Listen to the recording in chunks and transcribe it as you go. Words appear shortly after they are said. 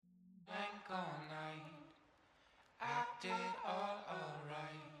They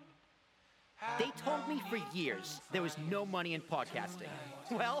told me for years there was no money in podcasting.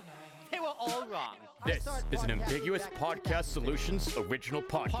 Well, they were all wrong. This is an Ambiguous Podcast Solutions original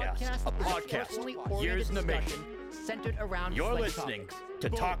podcast. A podcast, years in the making. Centered around You're select listening topics. to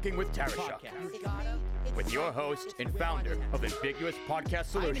Talking with Tarashuk, Podcast. with your host and founder of Ambiguous Podcast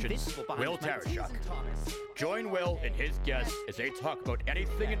Solutions, Will Tarashuk. Join Will and his guests as they talk about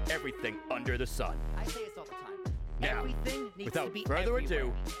anything and everything under the sun. I say this all the time. Now, Everything needs without to be further everywhere.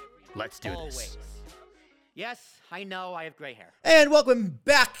 ado, let's do Always. this. Yes, I know I have gray hair. And welcome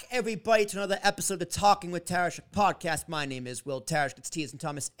back, everybody, to another episode of Talking with Tarashuk podcast. My name is Will Tarashuk. It's T as in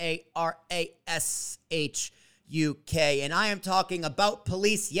Thomas, A-R-A-S-H-U-K. And I am talking about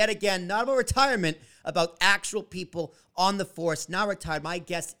police yet again, not about retirement, about actual people on the force, now retired. My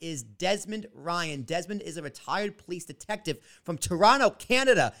guest is Desmond Ryan. Desmond is a retired police detective from Toronto,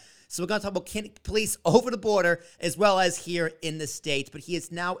 Canada. So we're going to talk about police over the border as well as here in the States. But he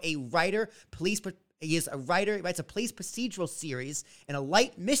is now a writer, He is a writer. He writes a police procedural series and a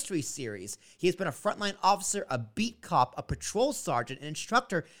light mystery series. He has been a frontline officer, a beat cop, a patrol sergeant, an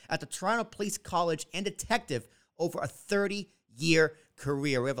instructor at the Toronto Police College, and detective over a 30-year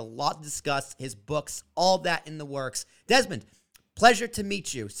career. We have a lot to discuss, his books, all that in the works. Desmond, pleasure to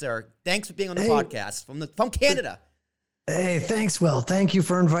meet you, sir. Thanks for being on the podcast from Canada. Hey, thanks, Will. Thank you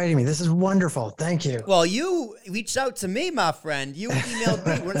for inviting me. This is wonderful. Thank you. Well, you reached out to me, my friend. You emailed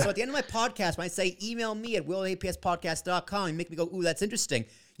me. So at the end of my podcast, when I say email me at willapspodcast.com, you make me go, ooh, that's interesting.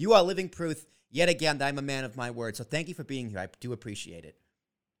 You are living proof yet again that I'm a man of my word. So thank you for being here. I do appreciate it.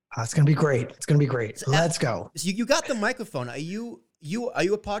 It's going to be great. It's going to be great. So let's go. So you got the microphone. Are you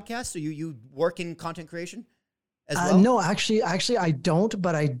a podcast? Are you work in content creation as well? No, actually, I don't,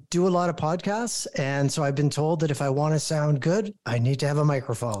 but I do a lot of podcasts. And so I've been told that if I want to sound good, I need to have a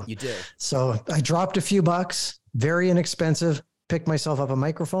microphone. You do. So I dropped a few bucks, very inexpensive, picked myself up a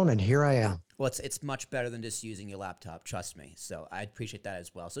microphone, and here I am. Well, it's much better than just using your laptop. Trust me. So I appreciate that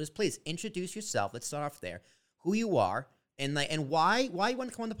as well. So just please introduce yourself. Let's start off there. Who you are and why you want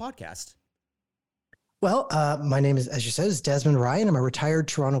to come on the podcast. Well, my name is, as you said, is Desmond Ryan. I'm a retired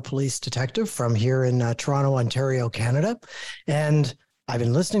Toronto police detective from here in Toronto, Ontario, Canada. And I've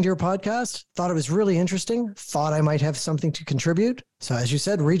been listening to your podcast, thought it was really interesting, thought I might have something to contribute. So as you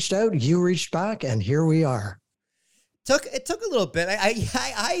said, reached out, you reached back, and here we are. It took a little bit.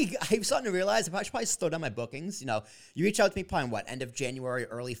 I'm starting to realize I should probably slow down my bookings. You know, you reach out to me probably end of January,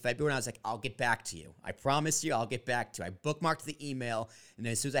 early February, and I was like, I'll get back to you. I promise you, I'll get back to you. I bookmarked the email, and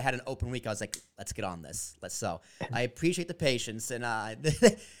then as soon as I had an open week, I was like, let's get on this. So I appreciate the patience, and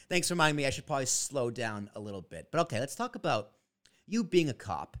thanks for reminding me I should probably slow down a little bit. But okay, let's talk about you being a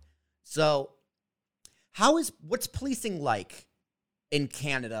cop. So what's policing like in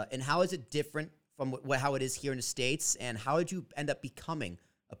Canada, and how is it different from how it is here in the States, and how did you end up becoming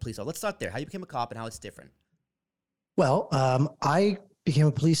a police officer? Let's start there. How you became a cop and how it's different. Well, I became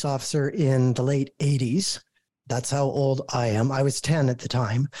a police officer in the late 80s. That's how old I am. I was 10 at the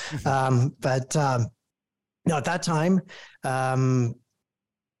time. But no, at that time,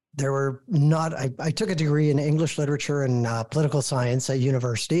 there were not, I took a degree in English literature and political science at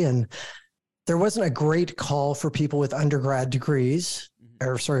university, and there wasn't a great call for people with undergrad degrees,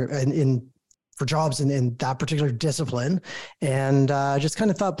 for jobs in that particular discipline. And I just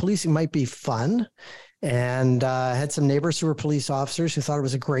kind of thought policing might be fun. And I had some neighbors who were police officers who thought it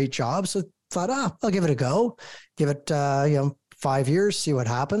was a great job. So thought, I'll give it a go, give it, 5 years, see what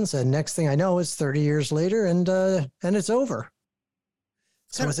happens. And next thing I know, it's 30 years later and it's over.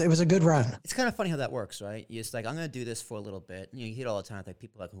 So it was a good run. It's kind of funny how that works, right? You're just like, I'm going to do this for a little bit. You hear it all the time, like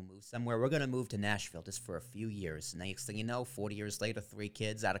people who move somewhere. We're going to move to Nashville just for a few years. And next thing you know, 40 years later, 3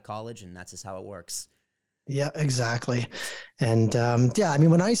 kids out of college, and that's just how it works. Yeah, exactly. And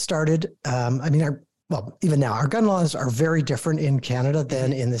when I started, even now, our gun laws are very different in Canada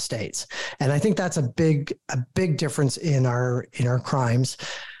than in the States. And I think that's a big difference in our crimes.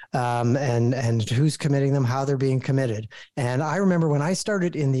 And who's committing them, how they're being committed. And I remember when I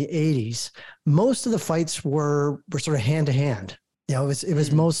started in the 80s, most of the fights were sort of hand to hand. It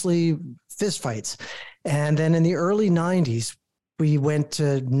was mostly fist fights. And then in the early 90s, we went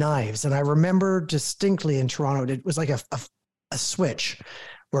to knives. And I remember distinctly in Toronto, it was like a switch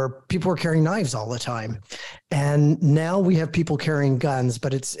where people were carrying knives all the time. And now we have people carrying guns,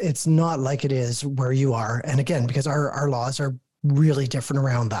 but it's not like it is where you are. And again, because our laws are really different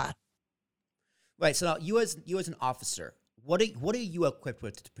around that. Right. So now you as an officer, what are you equipped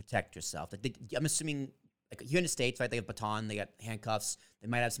with to protect yourself? Like I'm assuming, like here in the States, right? They have baton, they got handcuffs, they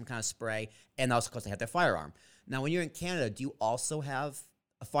might have some kind of spray, and also, of course, they have their firearm. Now, when you're in Canada, do you also have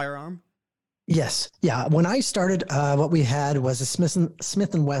a firearm? Yes. Yeah. When I started, what we had was a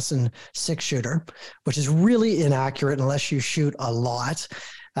Smith and Wesson 6-shooter, which is really inaccurate unless you shoot a lot.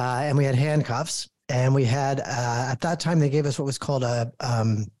 And we had handcuffs, and we had, at that time, they gave us what was called a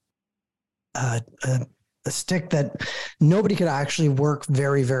stick that nobody could actually work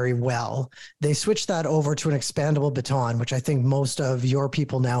very, very well. They switched that over to an expandable baton, which I think most of your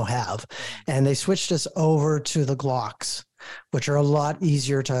people now have. And they switched us over to the Glocks, which are a lot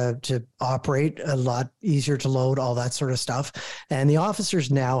easier to operate, a lot easier to load, all that sort of stuff. And the officers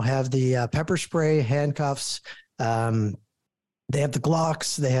now have the pepper spray, handcuffs. They have the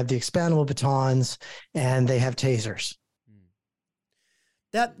Glocks, they have the expandable batons, and they have tasers.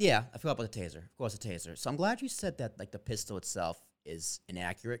 I forgot about the taser. Of course, the taser. So I'm glad you said that, like, the pistol itself is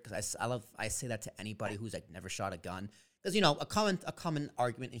inaccurate, because I say that to anybody who's like never shot a gun, because a common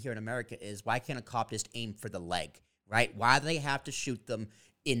argument here in America is, why can't a cop just aim for the leg, right? Why do they have to shoot them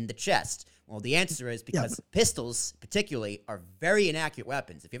in the chest? Well, the answer is because pistols, particularly, are very inaccurate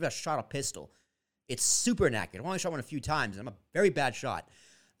weapons. If you've ever shot a pistol, it's super inaccurate. I've only shot one a few times, and I'm a very bad shot.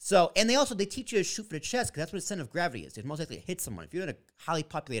 So, and they teach you to shoot for the chest, because that's what the center of gravity is. It's most likely to hit someone. If you're in a highly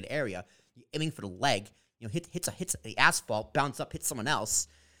populated area, you're aiming for the leg, hits the asphalt, bounce up, hits someone else.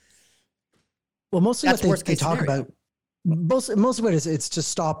 Well, mostly what they talk about, most of it is, it's to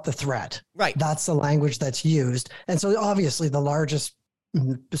stop the threat. Right. That's the language that's used. And so obviously the largest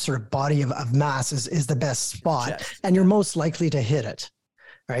sort of body of mass is the best spot, and you're most likely to hit it.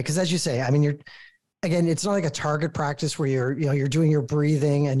 Right. Because as you say, I mean, again, it's not like a target practice where you're doing your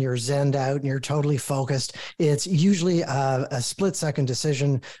breathing and you're zenned out and you're totally focused. It's usually a split-second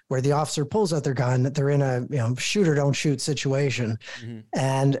decision where the officer pulls out their gun. They're in a shoot or don't shoot situation,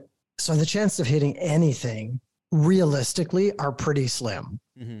 and so the chance of hitting anything realistically are pretty slim.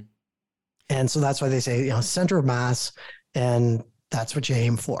 And so that's why they say center of mass, and that's what you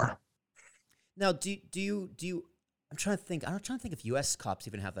aim for. Now, do you? I'm trying to think if U.S. cops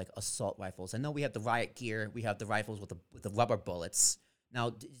even have like assault rifles. I know we have the riot gear. We have the rifles with the rubber bullets. Now,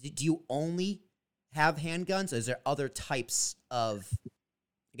 do you only have handguns, or is there other types of,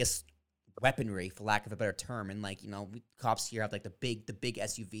 I guess, weaponry, for lack of a better term? And cops here have like the big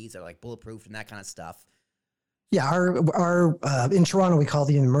SUVs that are like bulletproof and that kind of stuff. Yeah, our in Toronto we call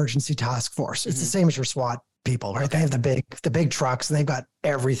the emergency task force. It's the same as your SWAT people, right? Okay. They have the big trucks, and they've got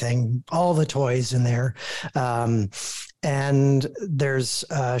everything, all the toys in there. And there's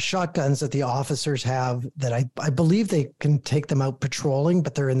shotguns that the officers have that I believe they can take them out patrolling,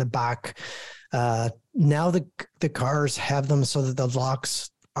 but they're in the back. Now the cars have them so that the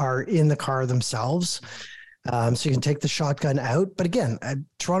locks are in the car themselves. So you can take the shotgun out. But again,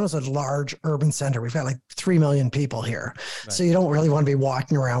 Toronto's a large urban center. We've got like 3 million people here. Right. So you don't really want to be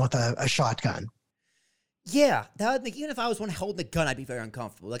walking around with a shotgun. Yeah, that would make, even if I was one holding the gun, I'd be very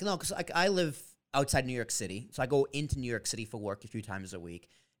uncomfortable. Like, no, because I live outside New York City, so I go into New York City for work a few times a week.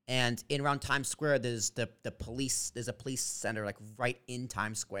 And around Times Square, there's a police center like right in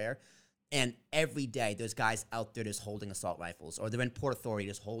Times Square. And every day there's guys out there just holding assault rifles, or they're in Port Authority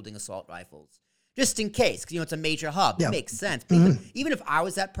just holding assault rifles, just in case, because it's a major hub. Yeah. It makes sense. But even if I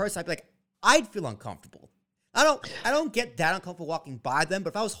was that person, I'd be like, I'd feel uncomfortable. I don't get that uncomfortable walking by them, but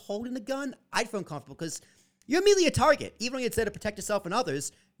if I was holding the gun, I'd feel uncomfortable, because you're immediately a target. Even when it's there to protect yourself and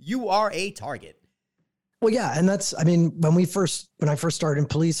others, you are a target. Well, yeah, and that's, I mean, when I first started in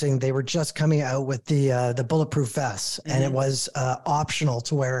policing, they were just coming out with the bulletproof vests, and it was optional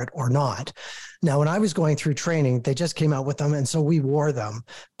to wear it or not. Now, when I was going through training, they just came out with them, and so we wore them.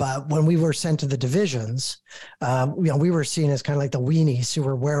 But when we were sent to the divisions, we were seen as kind of like the weenies who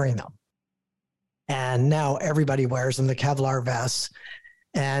were wearing them. And now everybody wears them, the Kevlar vests,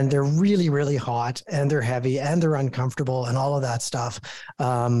 and they're really, really hot, and they're heavy, and they're uncomfortable, and all of that stuff.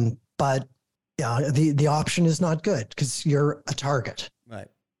 But the option is not good, because you're a target. Right,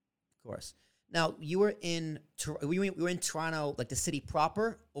 of course. Now, you were in Toronto, like the city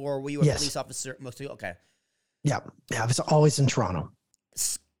proper, or were you a police officer mostly? Okay. Yeah, I was always in Toronto.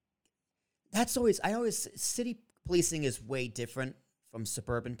 City policing is way different from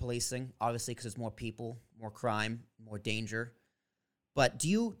suburban policing, obviously, because there's more people, more crime, more danger. But do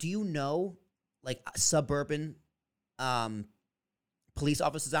you know, like, suburban police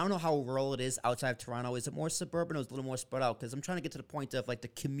officers? I don't know how rural it is outside of Toronto. Is it more suburban, or is it a little more spread out? Because I'm trying to get to the point of, like, the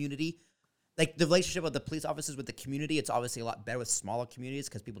community, like the relationship of the police officers with the community. It's obviously a lot better with smaller communities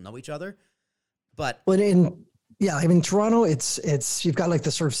because people know each other. But in Toronto, it's you've got like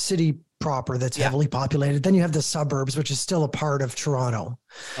the sort of city proper that's heavily populated. Then you have the suburbs, which is still a part of Toronto.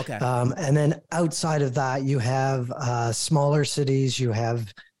 Okay. And then outside of that, you have smaller cities. You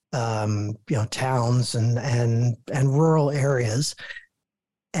have towns and rural areas.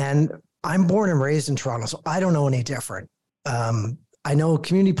 And I'm born and raised in Toronto, so I don't know any different. I know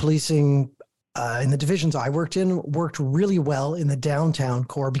community policing in the divisions I worked in worked really well in the downtown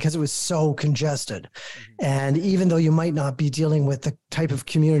core because it was so congested. Mm-hmm. And even though you might not be dealing with the type of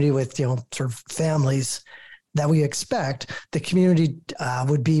community with, sort of families that we expect, the community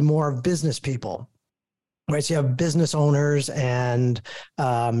would be more of business people. Right. So you have business owners and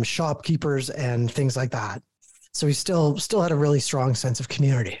shopkeepers and things like that. So we still had a really strong sense of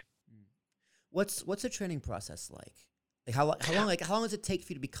community. What's the training process like? Like how long does it take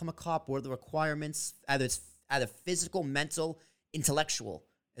for you to become a cop? What are the requirements? Either physical, mental, intellectual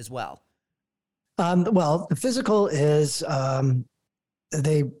as well. Well, the physical is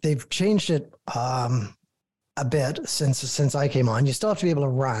they've changed it a bit since I came on. You still have to be able to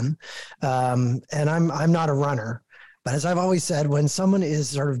run, and I'm not a runner. But as I've always said, when someone is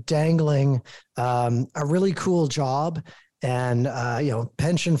sort of dangling a really cool job and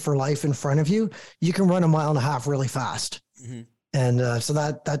pension for life in front of you, you can run 1.5 miles really fast. Mm-hmm. And so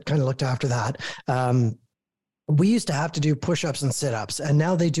that kind of looked after that. We used to have to do push-ups and sit-ups, and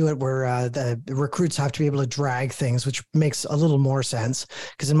now they do it where the recruits have to be able to drag things, which makes a little more sense.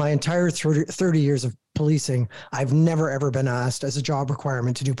 Because in my entire 30 years of policing, I've never ever been asked as a job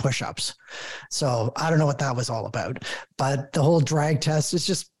requirement to do push-ups. So I don't know what that was all about. But the whole drag test is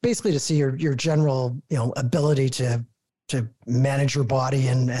just basically to see your general ability to manage your body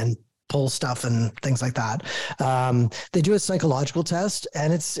and pull stuff and things like that. They do a psychological test,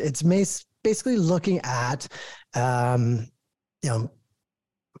 and it's basically looking at,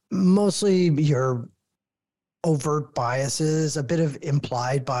 mostly your overt biases, a bit of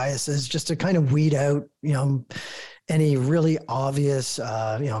implied biases, just to kind of weed out, any really obvious,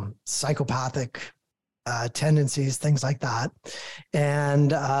 psychopathic tendencies, things like that.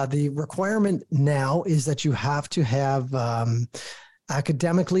 And the requirement now is that you have to have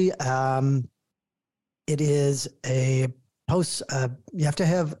academically, it is a post, you have to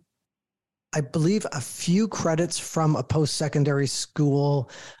have, I believe, a few credits from a post-secondary school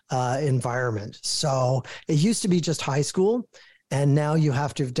environment. So it used to be just high school, and now you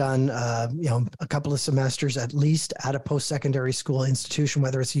have to have done, a couple of semesters at least at a post-secondary school institution,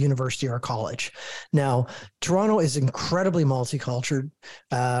 whether it's a university or a college. Now, Toronto is incredibly multicultural.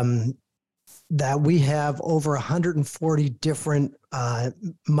 That we have over 140 different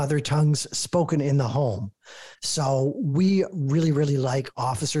mother tongues spoken in the home. So we really, really like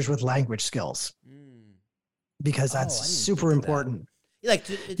officers with language skills because that's super important.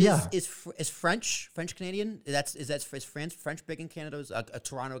 Is French Canadian? Is French big in Canada? Is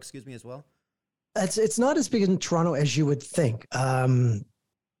Toronto, excuse me, as well? It's not as big in Toronto as you would think.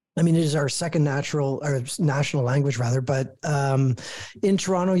 It is our second national language rather, but in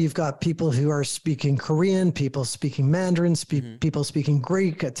Toronto, you've got people who are speaking Korean, people speaking Mandarin, people speaking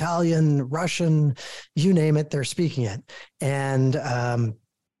Greek, Italian, Russian, you name it, they're speaking it. And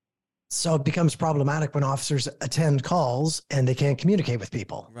so it becomes problematic when officers attend calls and they can't communicate with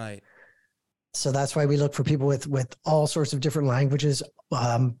people. Right. So that's why we look for people with all sorts of different languages.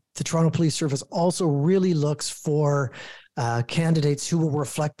 The Toronto Police Service also really looks for candidates who will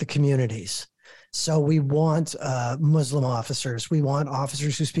reflect the communities. So we want Muslim officers. We want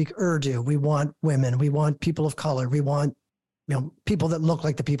officers who speak Urdu. We want women. We want people of color. We want people that look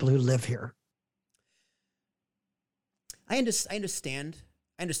like the people who live here. I understand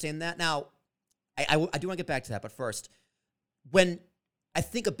that. Now, I do want to get back to that, but first, when I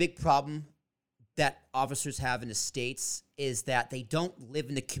think a big problem that officers have in the States is that they don't live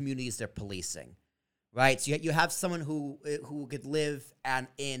in the communities they're policing. Right, so you have someone who could live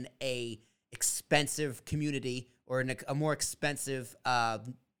in a expensive community or in a more expensive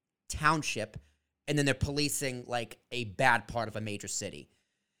township, and then they're policing like a bad part of a major city,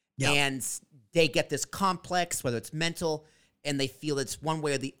 and they get this complex, whether it's mental, and they feel it's one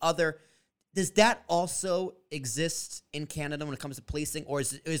way or the other. Does that also exist in Canada when it comes to policing, or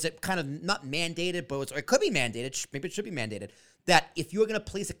is it kind of not mandated, but or it could be mandated? Maybe it should be mandated. That if you're going to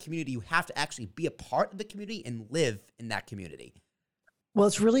police a community, you have to actually be a part of the community and live in that community. Well,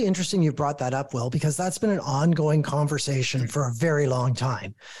 it's really interesting you brought that up, Will, because that's been an ongoing conversation for a very long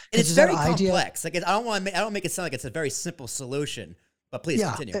time. And it's very complex. Like I don't make it sound like it's a very simple solution, but please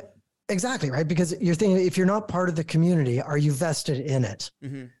continue. Exactly, right? Because you're thinking, if you're not part of the community, are you vested in it?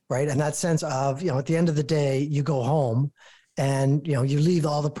 Mm-hmm. Right? And that sense of, at the end of the day, you go home and, you leave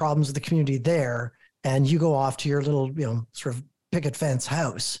all the problems of the community there and you go off to your little, sort of picket fence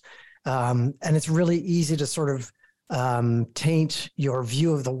house. And it's really easy to sort of taint your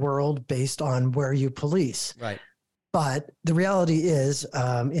view of the world based on where you police. Right. But the reality is,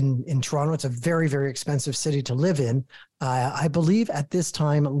 in Toronto, it's a very, very expensive city to live in. I believe at this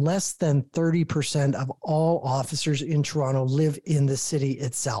time, less than 30% of all officers in Toronto live in the city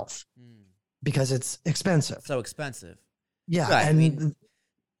itself because it's expensive. So expensive. Yeah. Right, And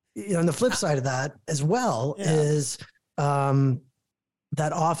on the flip side of that as well is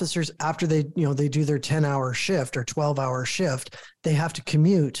that officers, after they do their 10-hour shift or 12-hour shift, they have to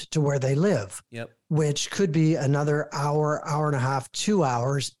commute to where they live. Yep. Which could be another hour, hour and a half, 2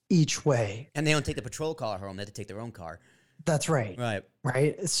 hours each way. And they don't take the patrol car home. They have to take their own car. That's right. Right.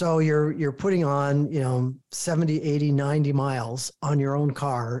 Right. So you're putting on, 70, 80, 90 miles on your own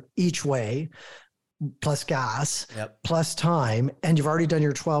car each way, plus gas, plus time. And you've already done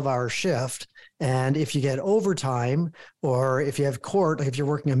your 12-hour shift. And if you get overtime, or if you have court, like if you're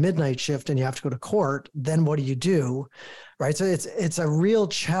working a midnight shift and you have to go to court, then what do you do? Right. So it's a real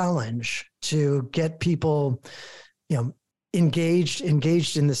challenge to get people, engaged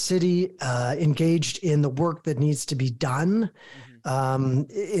in the city, engaged in the work that needs to be done.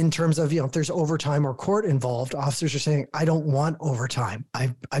 In terms of, if there's overtime or court involved, officers are saying, I don't want overtime.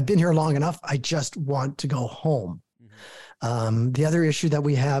 I've been here long enough. I just want to go home. The other issue that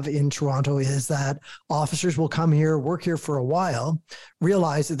we have in Toronto is that officers will come here, work here for a while,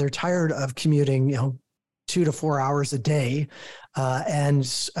 realize that they're tired of commuting, 2 to 4 hours a day, and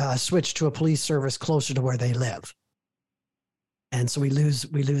switch to a police service closer to where they live. And so we lose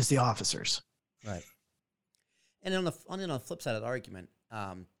the officers. Right. And on the flip side of the argument,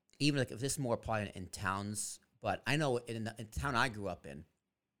 even like if this is more applied in towns, but I know in the town I grew up in,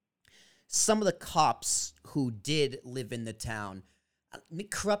 some of the cops who did live in the town,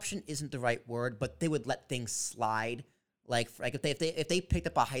 corruption isn't the right word, but they would let things slide. Like if they picked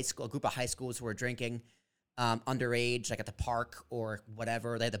up a group of high schoolers who were drinking underage, like at the park or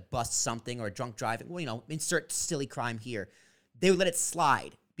whatever, they had to bust something or drunk driving. Well, insert silly crime here. They would let it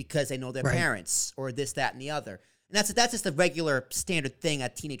slide because they know their parents or this, that, and the other. And that's just a regular standard thing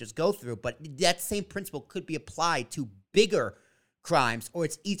that teenagers go through. But that same principle could be applied to bigger crimes, or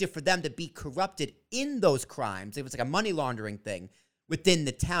it's easier for them to be corrupted in those crimes. If it's like a money laundering thing within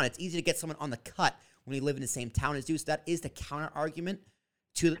the town, it's easy to get someone on the cut when you live in the same town as you. So that is the counter argument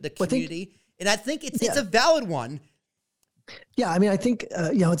to the community. And I think it's a valid one. Yeah, I mean, I think,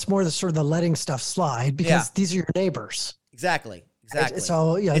 it's more the sort of the letting stuff slide because these are your neighbors. Exactly. Right?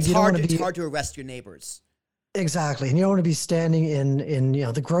 So, it's hard to arrest your neighbors. Exactly. And you don't want to be standing in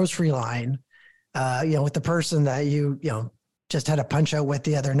the grocery line, with the person that you just had a punch out with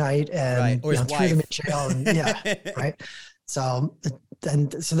the other night and or threw them in jail. And, right. So,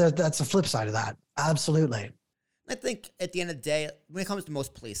 that's the flip side of that. Absolutely. I think at the end of the day, when it comes to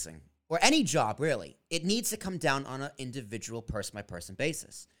most policing or any job, really, it needs to come down on an individual person by person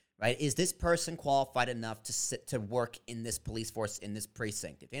basis, right? Is this person qualified enough to work in this police force, in this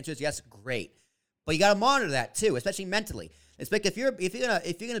precinct? If the answer is yes, great. But you got to monitor that too, especially mentally. It's like if you're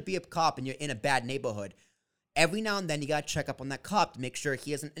gonna be a cop and you're in a bad neighborhood, every now and then you got to check up on that cop to make sure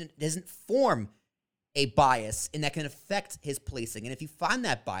he doesn't form a bias and that can affect his policing. And if you find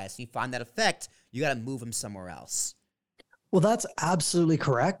that bias and you find that effect, you got to move him somewhere else. Well, that's absolutely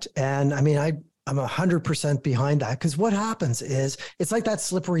correct. And I mean, I'm 100% behind that, because what happens is it's like that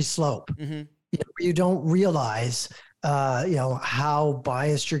slippery slope. Mm-hmm. You don't realize, how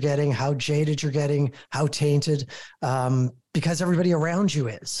biased you're getting, how jaded you're getting, how tainted, because everybody around you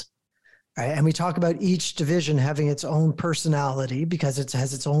is. Right? And we talk about each division having its own personality because it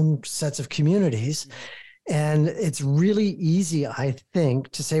has its own sets of communities. And it's really easy, I think,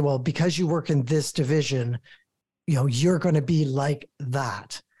 to say, well, because you work in this division, you're going to be like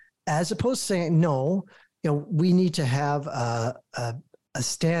that, as opposed to saying, no, we need to have a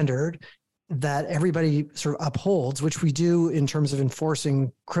standard that everybody sort of upholds, which we do in terms of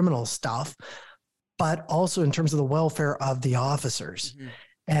enforcing criminal stuff, but also in terms of the welfare of the officers. Mm-hmm.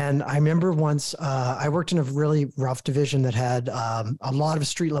 And I remember once I worked in a really rough division that had a lot of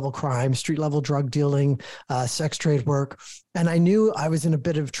street level crime, street level drug dealing, sex trade work. And I knew I was in a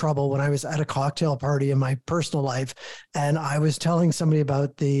bit of trouble when I was at a cocktail party in my personal life. And I was telling somebody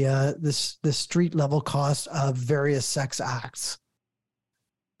about the street level cost of various sex acts.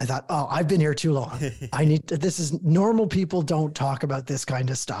 I thought, oh, I've been here too long. Normal people don't talk about this kind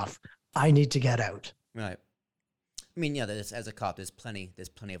of stuff. I need to get out. Right. I mean, yeah, as a cop, there's plenty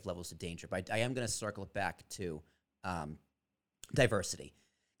of levels of danger. But I am going to circle it back to diversity.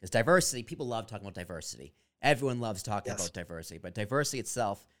 Because diversity, people love talking about diversity. Everyone loves talking about diversity. But diversity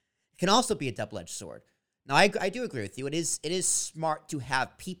itself can also be a double-edged sword. Now, I do agree with you. It is smart to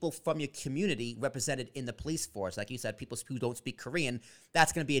have people from your community represented in the police force. Like you said, people who don't speak Korean,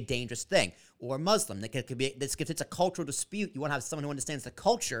 that's going to be a dangerous thing. Or Muslim. If it's a cultural dispute, you want to have someone who understands the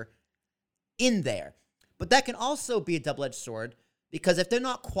culture in there. But that can also be a double-edged sword, because if they're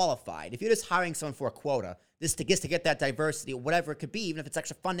not qualified, if you're just hiring someone for a quota, just to get that diversity or whatever it could be, even if it's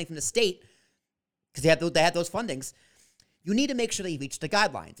extra funding from the state, because they had those fundings, you need to make sure that you reach the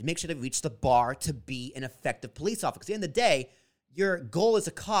guidelines and make sure that you reach the bar to be an effective police officer. Because at the end of the day, your goal as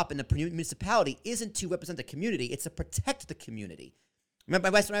a cop in the municipality isn't to represent the community, it's to protect the community. Remember,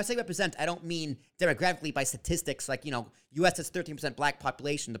 when I say represent, I don't mean demographically by statistics, like, U.S. has 13% black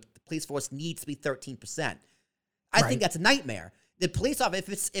population, the police force needs to be 13%. I think that's a nightmare. The police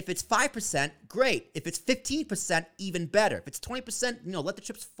officer, if it's 5%, great. If it's 15%, even better. If it's 20%, let the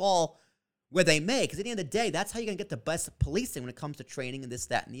chips fall where they may, because at the end of the day, that's how you're going to get the best policing when it comes to training and this,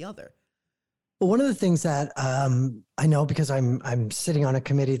 that, and the other. Well, one of the things that I know, because I'm sitting on a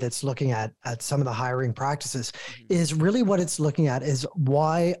committee that's looking at some of the hiring practices, is really what it's looking at is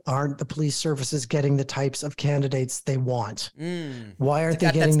why aren't the police services getting the types of candidates they want? Why aren't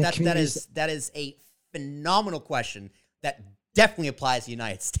they getting the communities? That is a phenomenal question that definitely applies to the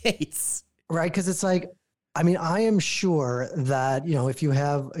United States. Right, because it's like, I am sure that, if you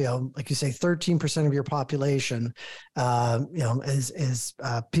have, like you say, 13% of your population, is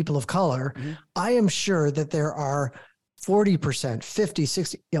people of color, I am sure that there are 40%, 50,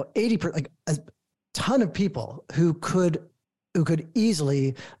 60, 80%, like a ton of people who could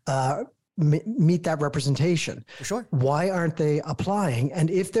easily meet that representation. For sure. Why aren't they applying? And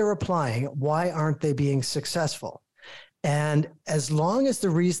if they're applying, why aren't they being successful? And as long as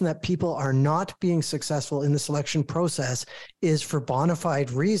the reason that people are not being successful in the selection process is for bona fide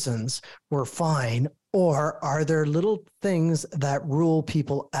reasons, we're fine. Or are there little things that rule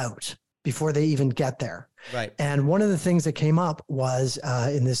people out before they even get there? Right. And one of the things that came up was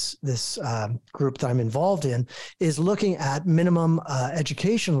in this group that I'm involved in is looking at minimum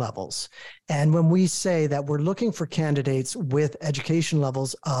education levels. And when we say that we're looking for candidates with education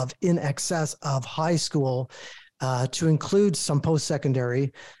levels of in excess of high school, to include some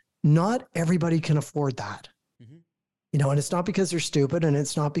post-secondary, not everybody can afford that. And it's not because they're stupid and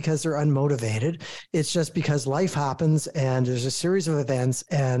it's not because they're unmotivated. It's just because life happens and there's a series of events.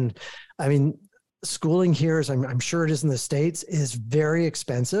 And schooling here, as I'm sure it is in the States, is very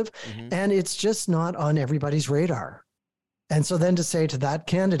expensive and it's just not on everybody's radar. And so then to say to that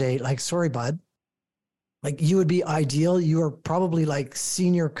candidate, like, sorry, bud, like you would be ideal. You are probably like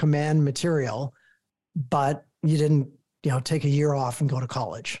senior command material, but you didn't, take a year off and go to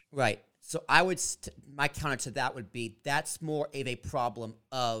college. Right. So my counter to that would be, that's more of a problem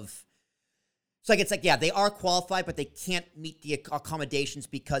of, they are qualified, but they can't meet the accommodations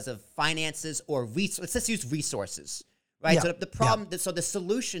because of finances or let's just use resources, right? Yeah. So the problem, so the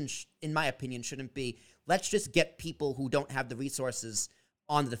solution, in my opinion, shouldn't be, let's just get people who don't have the resources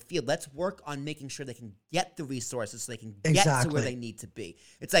onto the field. Let's work on making sure they can get the resources so they can get to where they need to be.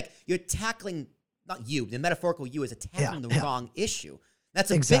 It's like you're tackling, not you, the metaphorical you is attacking the wrong issue. That's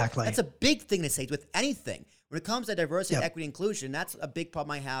a big thing to say with anything. When it comes to diversity, equity, inclusion, that's a big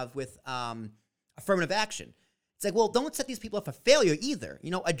problem I have with affirmative action. It's like, well, don't set these people up for failure either.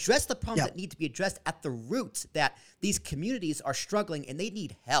 Address the problems that need to be addressed at the root, that these communities are struggling and they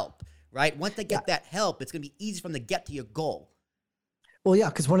need help, right? Once they get that help, it's going to be easy for them to get to your goal. Well, yeah,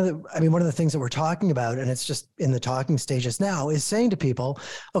 because one of the things that we're talking about, and it's just in the talking stages now, is saying to people,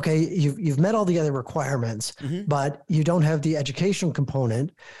 okay, you've met all the other requirements, but you don't have the education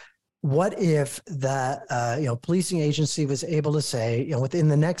component. What if that policing agency was able to say, within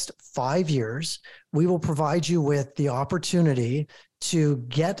the next 5 years, we will provide you with the opportunity to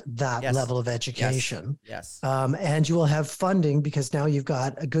get that level of education. Yes. And you will have funding because now you've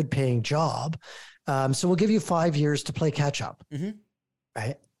got a good paying job. So we'll give you 5 years to play catch up.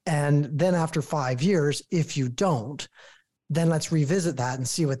 Right. And then after 5 years, if you don't, then let's revisit that and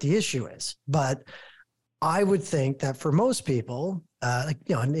see what the issue is. But I would think that for most people,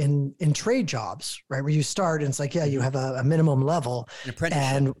 in trade jobs, right, where you start and it's like, you have a minimum level. An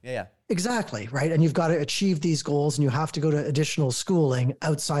apprenticeship. And exactly. Right. And you've got to achieve these goals and you have to go to additional schooling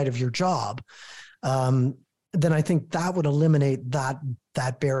outside of your job. Then I think that would eliminate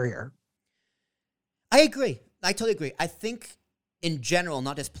that barrier. I agree. I totally agree. I think in general,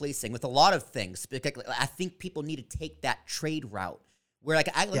 not just policing, with a lot of things, I think people need to take that trade route. Where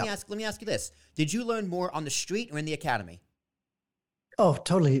let me ask you this: did you learn more on the street or in the academy? Oh,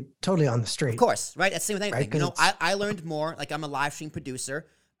 totally on the street. Of course, right? That's the same with anything. Right, I learned more. Like, I'm a live stream producer.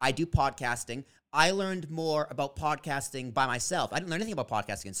 I do podcasting. I learned more about podcasting by myself. I didn't learn anything about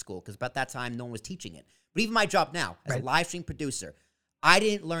podcasting in school because about that time no one was teaching it. But even my job now as a live stream producer, I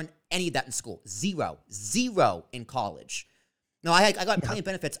didn't learn any of that in school. Zero in college. No, I got plenty of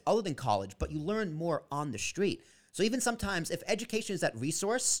benefits other than college, but you learn more on the street. So even sometimes if education is that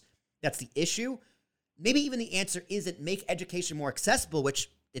resource, that's the issue, maybe even the answer isn't make education more accessible, which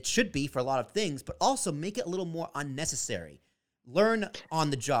it should be for a lot of things, but also make it a little more unnecessary. Learn on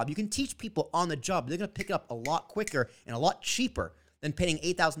the job. You can teach people on the job. They're going to pick it up a lot quicker and a lot cheaper than paying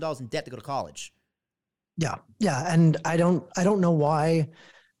 $8,000 in debt to go to college. Yeah. And I don't know why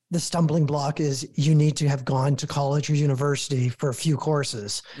the stumbling block is you need to have gone to college or university for a few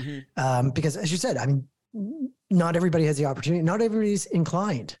courses. Because as you said, I mean, not everybody has the opportunity. Not everybody's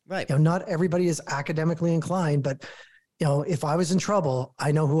inclined. Right. Not everybody is academically inclined, but if I was in trouble,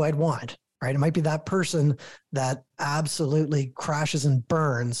 I know who I'd want, right? It might be that person that absolutely crashes and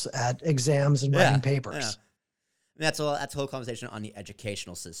burns at exams and writing papers. Yeah. That's a whole conversation on the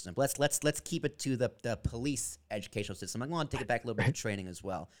educational system. Let's keep it to the police educational system. I want to take it back a little bit to training as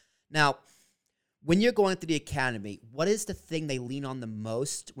well. Now, when you're going through the academy, what is the thing they lean on the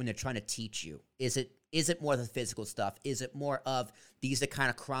most when they're trying to teach you? Is it more of the physical stuff? Is it more of these are the kind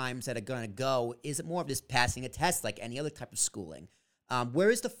of crimes that are going to go? Is it more of just passing a test like any other type of schooling?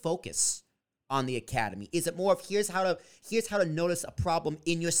 Where is the focus on the academy? Is it more of here's how to notice a problem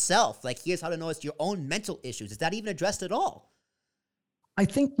in yourself? Like here's how to notice your own mental issues. Is that even addressed at all? I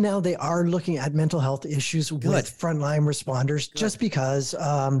think now they are looking at mental health issues with frontline responders just because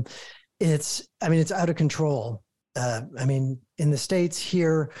it's out of control. In the States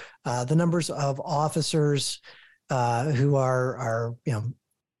here, the numbers of officers who are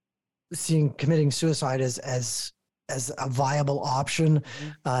committing suicide as a viable option,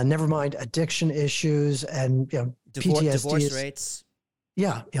 never mind addiction issues and PTSD divorce rates.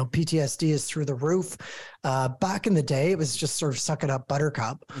 Yeah, PTSD is through the roof. Back in the day, it was just sort of suck it up,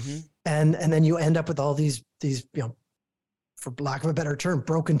 buttercup, and then you end up with all these for lack of a better term,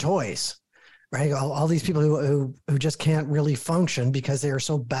 broken toys, right? All these people who just can't really function because they are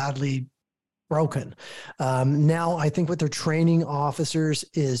so badly broken. Now, I think what they're training officers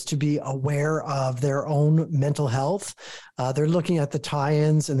is to be aware of their own mental health. They're looking at the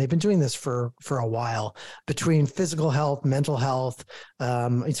tie-ins, and they've been doing this for a while, between physical health, mental health,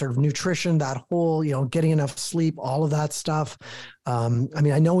 sort of nutrition, that whole, getting enough sleep, all of that stuff. I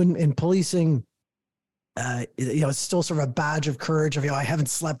know in policing, it's still sort of a badge of courage of, I haven't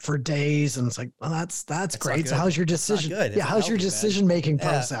slept for days. And it's like, well, that's great. So how's your decision? Yeah. How's your decision-making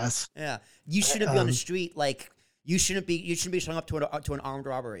process? Yeah. You shouldn't be on the street. Like you shouldn't be showing up to an armed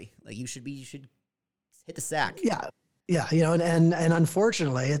robbery. Like you should hit the sack. Yeah. Yeah. And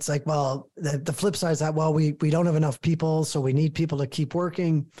unfortunately it's like, well, the flip side is that, well, we don't have enough people, so we need people to keep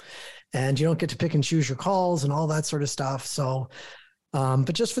working, and you don't get to pick and choose your calls and all that sort of stuff. So,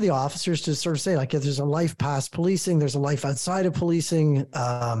 but just for the officers to sort of say, like, if there's a life past policing, there's a life outside of policing.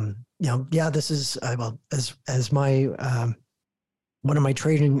 This is as my one of my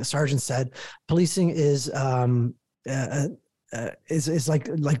training sergeants said, policing is like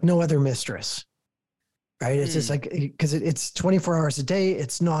no other mistress, right? It's just like, because it's 24 hours a day,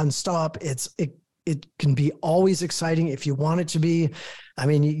 it's nonstop. It can be always exciting if you want it to be.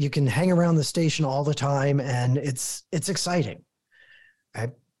 You can hang around the station all the time, and it's exciting. Right?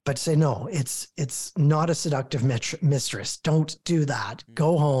 But say, no, it's not a seductive mistress. Don't do that.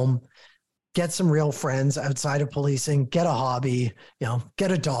 Go home, get some real friends outside of policing, get a hobby,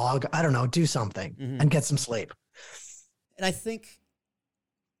 get a dog, I don't know, do something and get some sleep. And I think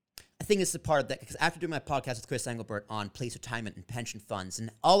it's the part of that, because after doing my podcast with Chris Engelbert on police retirement and pension funds and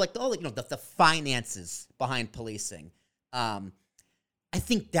all the finances behind policing, I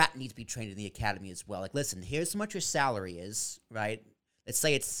think that needs to be trained in the academy as well. Like, listen, here's how much your salary is, right? Let's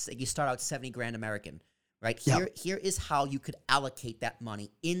say you start out 70 grand American, right? Here is how you could allocate that money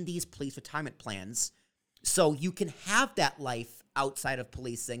in these police retirement plans, so you can have that life outside of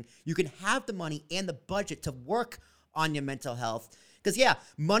policing. You can have the money and the budget to work on your mental health. Because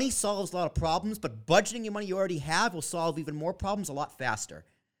money solves a lot of problems, but budgeting your money you already have will solve even more problems a lot faster.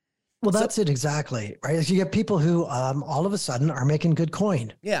 Well, that's it exactly, right? You get people who all of a sudden are making good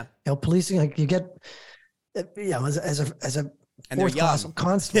coin. Yeah, policing, like you get, as a and fourth class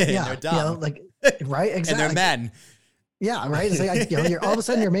constable. Yeah, they're dumb. Right, exactly. And they're men. Yeah, right. It's like, you're all of a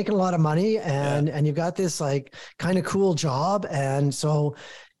sudden you're making a lot of money, and you've got this like kind of cool job, and so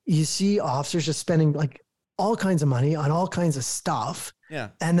you see officers just spending like all kinds of money on all kinds of stuff. Yeah,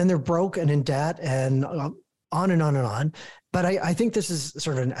 and then they're broke and in debt, and on and on and on. But I think this is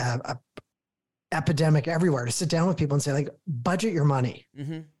sort of an epidemic everywhere, to sit down with people and say, like, budget your money,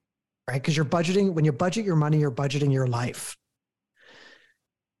 right? Because when you budget your money, you're budgeting your life.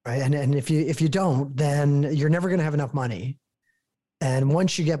 right? And if you don't, then you're never going to have enough money. And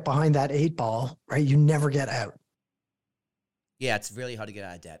once you get behind that 8 ball, right, you never get out. Yeah, it's really hard to get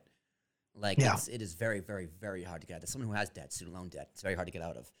out of debt. Like, it is very, very, very hard to get out of. Someone who has debt, student loan debt, it's very hard to get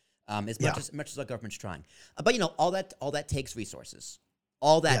out of. As much as our government's trying. But, all that takes resources.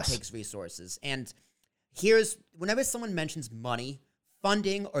 All that takes resources. And whenever someone mentions money,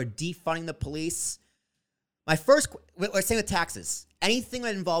 funding or defunding the police, we're saying with taxes, anything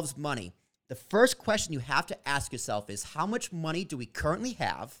that involves money, the first question you have to ask yourself is, how much money do we currently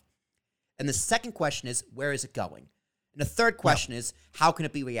have? And the second question is, where is it going? And the third question is, how can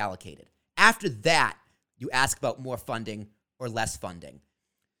it be reallocated? After that, you ask about more funding or less funding.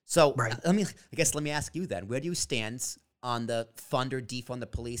 So let me ask you then, where do you stand on the fund or defund the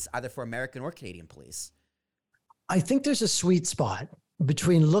police, either for American or Canadian police? I think there's a sweet spot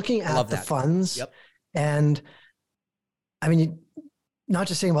between looking at the funds and, I mean, not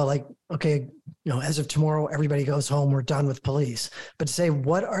just saying, well, like, okay, as of tomorrow, everybody goes home, we're done with police, but to say,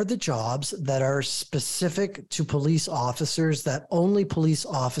 what are the jobs that are specific to police officers that only police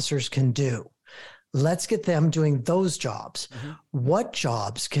officers can do? Let's get them doing those jobs. Mm-hmm. What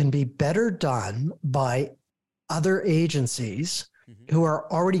jobs can be better done by other agencies who are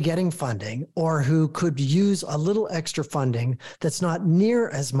already getting funding or who could use a little extra funding that's not near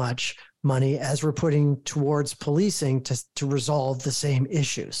as much money as we're putting towards policing to resolve the same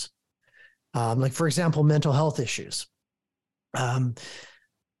issues? Like, for example, mental health issues.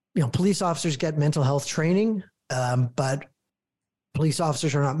 Police officers get mental health training, but police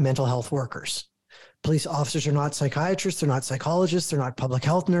officers are not mental health workers. Police officers are not psychiatrists. They're not psychologists. They're not public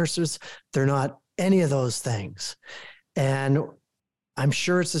health nurses. They're not any of those things. And I'm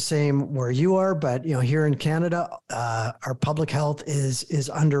sure it's the same where you are, but here in Canada, our public health is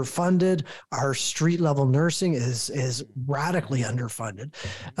underfunded. Our street level nursing is radically underfunded.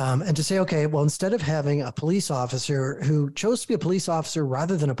 And to say, okay, well, instead of having a police officer who chose to be a police officer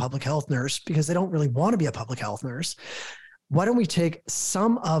rather than a public health nurse because they don't really want to be a public health nurse, why don't we take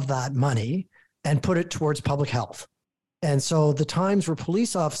some of that money and put it towards public health? And so the times where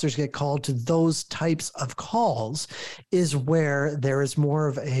police officers get called to those types of calls is where there is more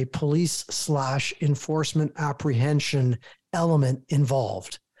of a police/enforcement apprehension element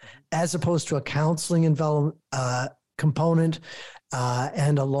involved, as opposed to a counseling component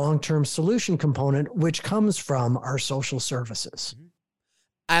and a long-term solution component, which comes from our social services.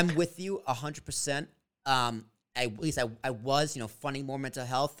 I'm with you 100%. At least I was, funding more mental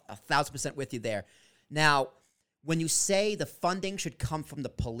health, 1,000% with you there. Now, when you say the funding should come from the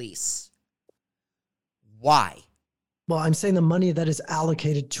police, why? Well, I'm saying the money that is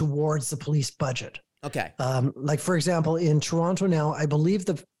allocated towards the police budget. Okay. Like, for example, in Toronto now, I believe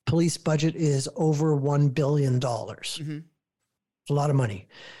the police budget is over $1 billion. Mm-hmm. It's a lot of money.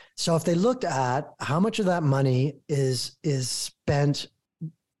 So if they looked at how much of that money is spent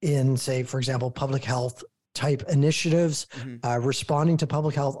in, say, for example, public health type initiatives, responding to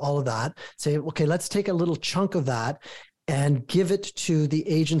public health, all of that, say, okay, let's take a little chunk of that and give it to the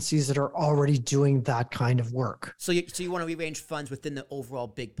agencies that are already doing that kind of work. So you want to rearrange funds within the overall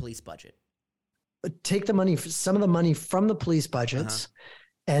big police budget? Take the money, some of the money from the police budgets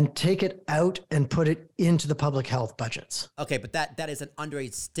and take it out and put it into the public health budgets. Okay, but that is under a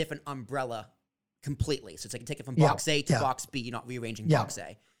different umbrella completely. So it's like you take it from box A to box B, you're not rearranging box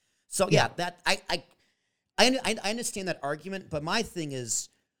A. So that I understand that argument, but my thing is,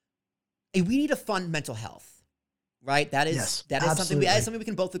 we need to fund mental health, right? That is something we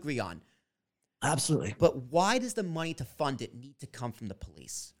can both agree on. Absolutely. But why does the money to fund it need to come from the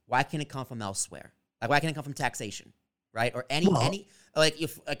police? Why can't it come from elsewhere? Like, why can't it come from taxation, right? Or why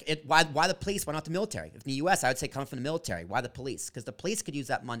the police? Why not the military? If in the U.S., I would say come from the military. Why the police? Because the police could use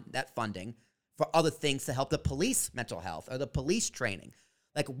that funding for other things to help the police mental health or the police training.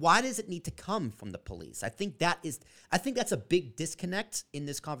 Like, why does it need to come from the police? I think that's a big disconnect in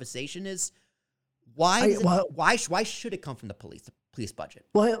this conversation. Is why should it come from the police budget?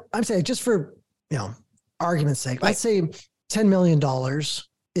 Well, I'm saying, just for argument's sake, let's say $10 million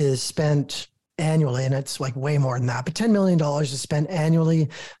is spent annually, and it's like way more than that, but $10 million is spent annually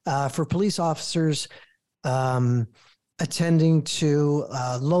for police officers attending to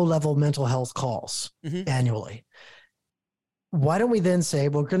low-level mental health calls annually. Why don't we then say,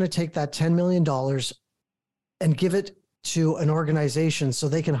 we're going to take that $10 million and give it to an organization so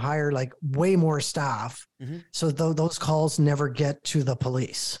they can hire like way more staff, so those calls never get to the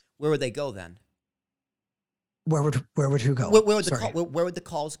police? Where would they go then? Where would who go? Where would the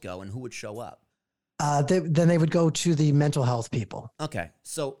calls go, and who would show up? Then they would go to the mental health people. Okay,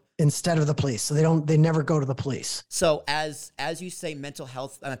 so instead of the police. So they never go to the police. So as you say, mental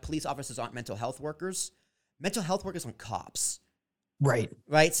health, police officers aren't mental health workers. Mental health workers aren't cops. Right.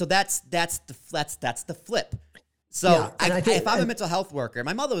 Right. So that's the flip. So if I'm a mental health worker,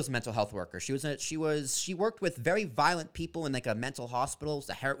 my mother was a mental health worker. She worked with very violent people in like a mental hospital.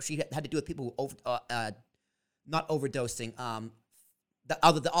 She had to do with people who not overdosing.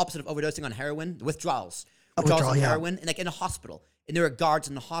 The opposite of overdosing on heroin, withdrawals on heroin, and like in a hospital. And there were guards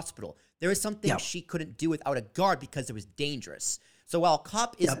in the hospital. There was something she couldn't do without a guard because it was dangerous. So while a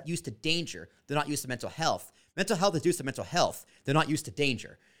cop is used to danger, they're not used to mental health. Mental health is used to mental health. They're not used to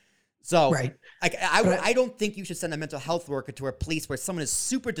danger. So I don't think you should send a mental health worker to a police where someone is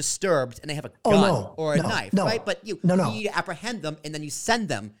super disturbed and they have a gun or a knife, right? But you need to apprehend them, and then you send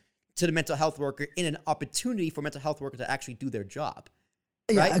them to the mental health worker in an opportunity for mental health worker to actually do their job.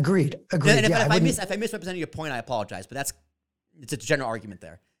 Yeah, right? Agreed. And if I misrepresented your point, I apologize, but it's a general argument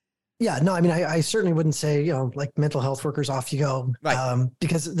there. Yeah, no, I mean, I certainly wouldn't say, like mental health workers, off you go, right?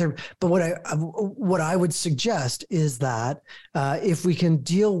 Because but what I would suggest is that if we can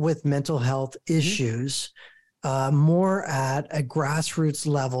deal with mental health issues more at a grassroots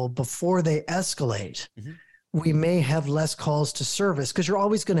level before they escalate, we may have less calls to service, because you're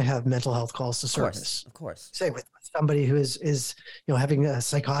always going to have mental health calls to service. Of course. Say with somebody who is having a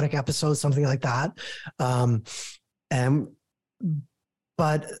psychotic episode, something like that,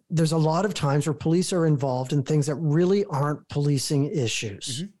 but there's a lot of times where police are involved in things that really aren't policing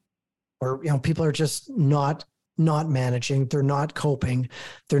issues, or people are just not managing, they're not coping,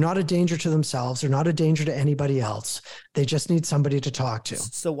 they're not a danger to themselves, they're not a danger to anybody else. They just need somebody to talk to.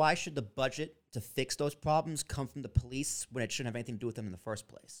 So why should the budget to fix those problems come from the police when it shouldn't have anything to do with them in the first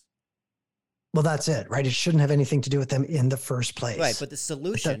place? Well, that's it, right? It shouldn't have anything to do with them in the first place. Right, but the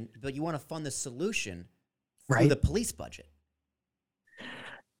solution, but you want to fund the solution through the police budget.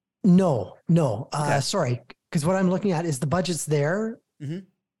 No. Sorry. Because what I'm looking at is the budget's there.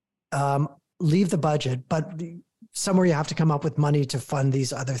 Leave the budget, but somewhere you have to come up with money to fund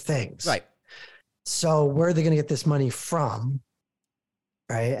these other things. Right. So where are they going to get this money from?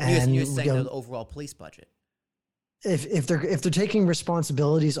 Right. And you're saying the overall police budget. If they're taking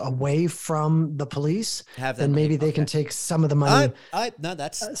responsibilities away from the police, then maybe they can take some of the money.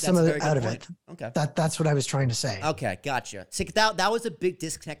 That's some of it out of point. it. Okay, that's what I was trying to say. Okay, gotcha. See, that was a big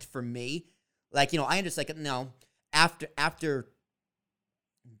disconnect for me. Like, I understand. Like, no, after I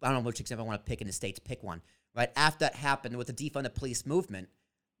don't know which example I want to pick in the States. Pick one. Right after that happened with the defund the police movement,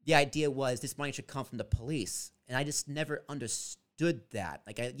 the idea was this money should come from the police, and I just never understood that.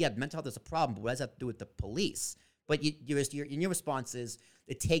 Like, mental health is a problem, but what does that have to do with the police? But your response is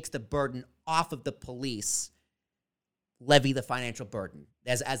it takes the burden off of the police, levy the financial burden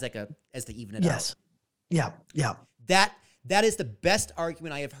as to even it out. Yes. Yeah. That is the best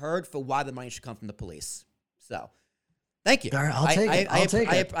argument I have heard for why the money should come from the police. So, thank you. All right, I'll take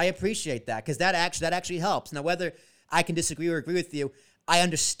it. I appreciate that, because that actually helps. Now, whether I can disagree or agree with you, I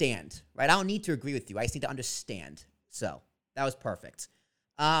understand. Right? I don't need to agree with you. I just need to understand. So that was perfect.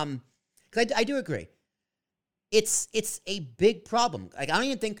 Because I do agree. It's a big problem. Like, I don't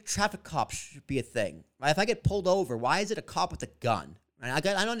even think traffic cops should be a thing. Right? If I get pulled over, why is it a cop with a gun? Right? I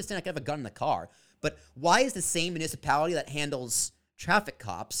don't understand I can have a gun in the car, but why is the same municipality that handles traffic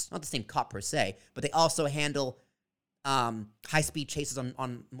cops, not the same cop per se, but they also handle high-speed chases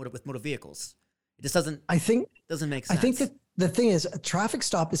with motor vehicles? It just doesn't make sense. I think that the thing is, a traffic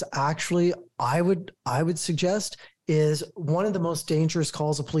stop is actually, I would suggest, is one of the most dangerous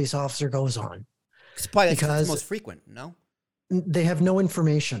calls a police officer goes on. It's probably the most frequent, no? They have no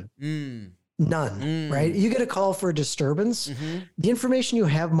information. None, right? You get a call for a disturbance. The information you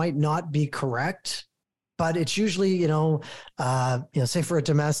have might not be correct, but it's usually, say for a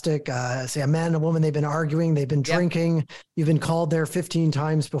domestic, say a man and a woman, they've been arguing, they've been drinking, you've been called there 15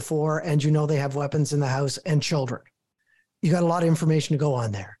 times before, and they have weapons in the house and children. You got a lot of information to go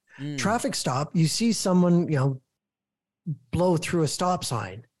on there. Traffic stop, you see someone, blow through a stop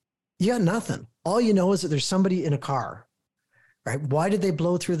sign. You got nothing. All you know is that there's somebody in a car, right? Why did they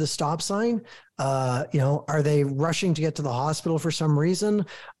blow through the stop sign? Are they rushing to get to the hospital for some reason?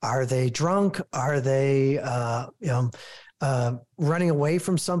 Are they drunk? Are they, running away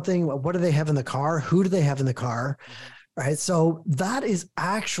from something? What do they have in the car? Who do they have in the car? Right. So that is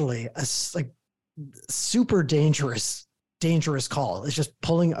actually a super dangerous call. It's just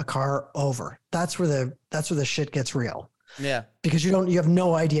pulling a car over. That's where the shit gets real. Yeah. Because you have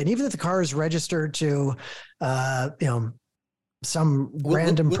no idea. And even if the car is registered to, some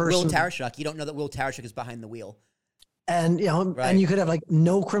random person. Will Tarashuk, you don't know that Will Tarashuk is behind the wheel. And, and you could have like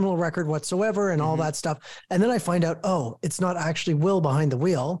no criminal record whatsoever and all that stuff. And then I find out, oh, it's not actually Will behind the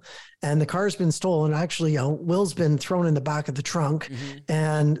wheel and the car's been stolen. Actually, Will's been thrown in the back of the trunk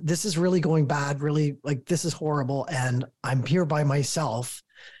and this is really going bad. Really, like, this is horrible. And I'm here by myself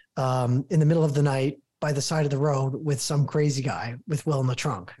in the middle of the night by the side of the road with some crazy guy with Will in the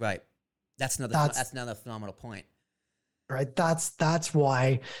trunk. Right. That's another phenomenal point. Right. That's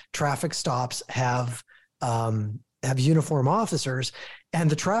why traffic stops have uniform officers, and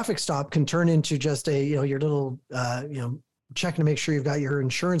the traffic stop can turn into just a, your little, checking to make sure you've got your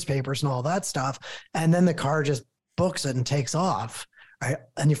insurance papers and all that stuff. And then the car just books it and takes off. Right.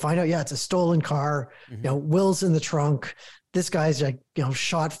 And you find out, it's a stolen car. Will's in the trunk. This guy's like,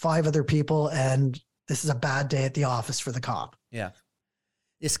 shot 5 other people. And this is a bad day at the office for the cop. Yeah.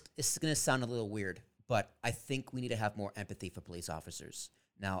 This is going to sound a little weird, but I think we need to have more empathy for police officers.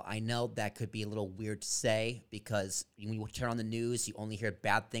 Now, I know that could be a little weird to say because when you turn on the news, you only hear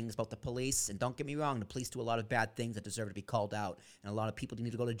bad things about the police. And don't get me wrong, the police do a lot of bad things that deserve to be called out. And a lot of people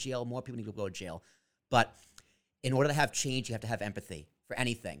need to go to jail. More people need to go to jail. But in order to have change, you have to have empathy for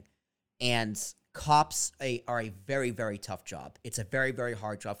anything. And cops are a very, very tough job. It's a very, very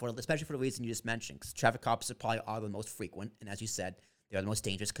hard job, especially for the reason you just mentioned. Because traffic cops are the most frequent. And as you said, they're the most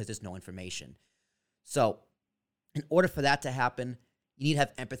dangerous because there's no information. So in order for that to happen, you need to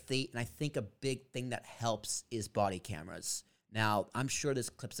have empathy, and I think a big thing that helps is body cameras. Now, I'm sure there's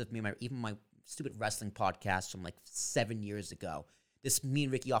clips of me, even my stupid wrestling podcast from like 7 years ago. This me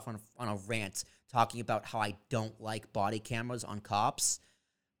and Ricky off on a rant talking about how I don't like body cameras on cops,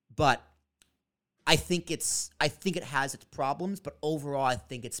 but I think it has its problems. But overall, I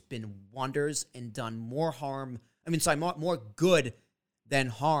think it's been wonders and done more good than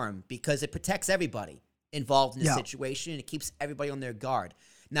harm because it protects everybody involved in the situation, and it keeps everybody on their guard.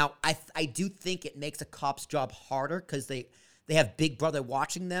 Now, I do think it makes a cop's job harder because they have Big Brother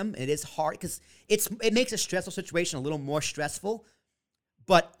watching them, and it is hard because it makes a stressful situation a little more stressful,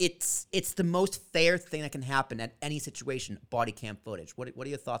 but it's the most fair thing that can happen at any situation, body cam footage. What are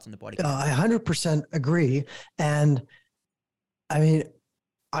your thoughts on the body cam? I 100% agree. And I mean,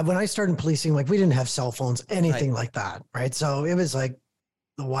 when I started policing, like, we didn't have cell phones, anything like that, right? So it was like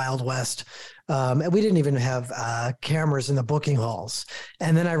the Wild West. And we didn't even have cameras in the booking halls.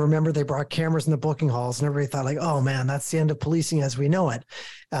 And then I remember they brought cameras in the booking halls, and everybody thought like, oh man, that's the end of policing as we know it.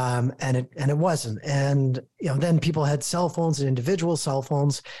 And it wasn't. And then people had cell phones and individual cell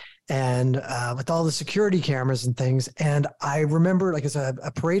phones, and with all the security cameras and things. And I remember, like, as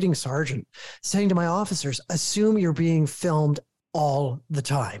a parading sergeant, saying to my officers, assume you're being filmed all the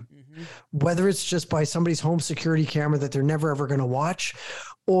time, whether it's just by somebody's home security camera that they're never ever going to watch,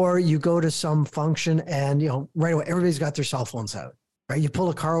 or you go to some function and right away everybody's got their cell phones out, right? You pull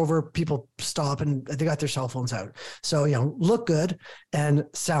a car over, people stop and they got their cell phones out. So look good and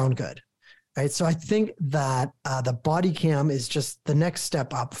sound good, right? So I think that the body cam is just the next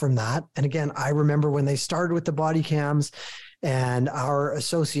step up from that. And again, I remember when they started with the body cams, and our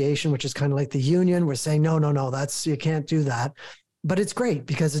association, which is kind of like the union, was saying, no, you can't do that. But it's great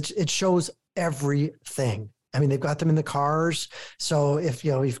because it shows everything. I mean, they've got them in the cars. So if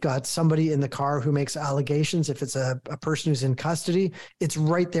you've got somebody in the car who makes allegations, if it's a person who's in custody, it's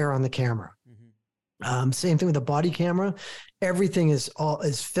right there on the camera. Same thing with the body camera. Everything is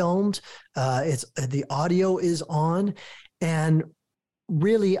filmed. It's the audio is on, and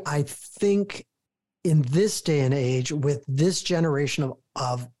really, I think in this day and age, with this generation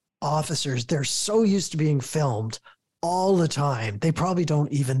of officers, they're so used to being filmed all the time, they probably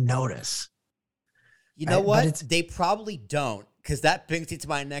don't even notice. You know what? They probably don't, because that brings me to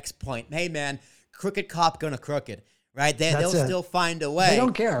my next point. Hey, man, crooked cop gonna crooked, right? They'll still find a way. They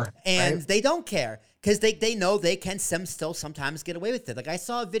don't care. And they don't care because they know they can still sometimes get away with it. Like, I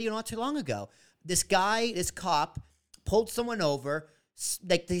saw a video not too long ago. This cop pulled someone over,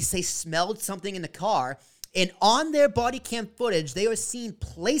 like they say smelled something in the car, and on their body cam footage, they were seen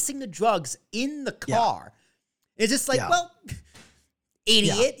placing the drugs in the car. It's just like, well,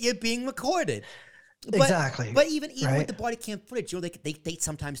 idiot, you're being recorded. Exactly. But even with the body cam footage, they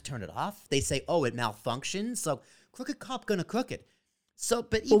sometimes turn it off. They say, oh, it malfunctions. So crooked cop gonna crooked. So,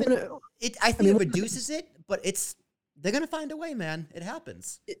 but I think it reduces it, but they're gonna find a way, man. It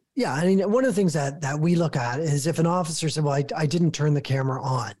happens. Yeah, I mean, one of the things that we look at is if an officer said, well, I didn't turn the camera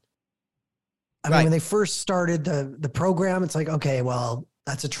on. I mean, when they first started the program, it's like, okay, well,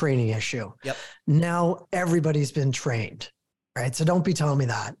 that's a training issue. Yep. Now everybody's been trained, right? So don't be telling me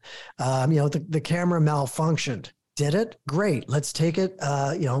that. The camera malfunctioned. Did it? Great. Let's take it.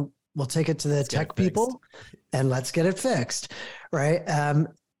 We'll take it to the tech people and let's get it fixed, right? I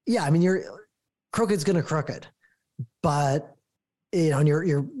mean, crooked's gonna crooked, but and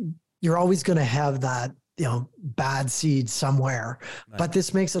you're always going to have that, bad seed somewhere, right. But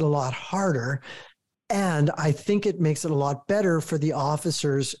this makes it a lot harder. And I think it makes it a lot better for the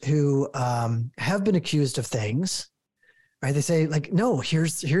officers who have been accused of things, right? They say like, no,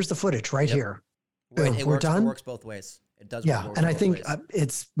 here's the footage right here. We're done. It works both ways. It does. Yeah. And I think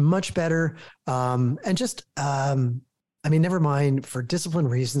it's much better. And just, never mind for discipline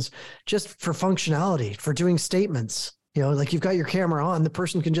reasons, just for functionality, for doing statements, like you've got your camera on, the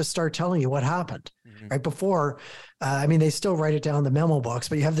person can just start telling you what happened right before. They still write it down in the memo books,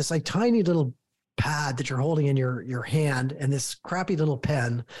 but you have this like tiny little pad that you're holding in your hand and this crappy little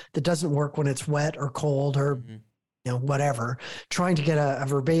pen that doesn't work when it's wet or cold or, whatever, trying to get a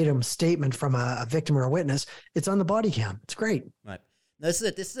verbatim statement from a victim or a witness. It's on the body cam. It's great. Right. Now, this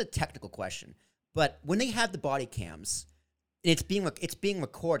is a technical question, but when they have the body cams and it's being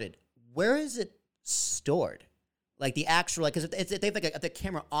recorded, where is it stored? Like the actual, like, cause if they have like the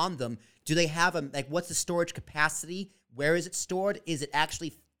camera on them, do they have what's the storage capacity? Where is it stored? Is it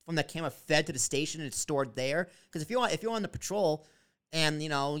actually from the camera fed to the station and it's stored there? Because if you're on the patrol and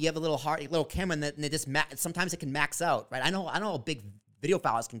you have a little camera and it just sometimes it can max out, right? I know how big video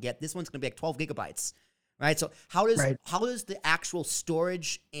files can get. This one's gonna be like 12 gigabytes, right? So how does the actual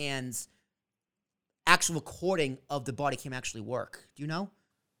storage and actual recording of the body cam actually work? Do you know?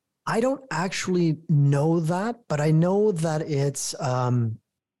 I don't actually know that, but I know that it's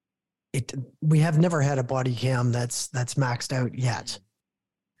we have never had a body cam that's maxed out yet.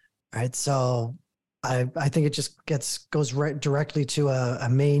 Right. So I think it just goes right directly to a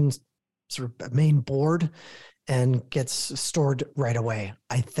main board and gets stored right away,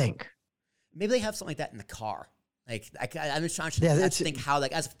 I think. Maybe they have something like that in the car. Like I'm just trying to think how,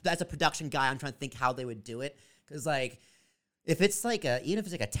 like, as a production guy, I'm trying to think how they would do it. Because like if it's like even if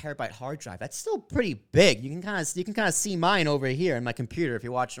it's like a terabyte hard drive, that's still pretty big. You can kind of see mine over here in my computer if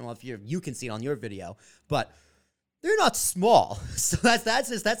you're watching. Well, if you can see it on your video, but they're not small. So that's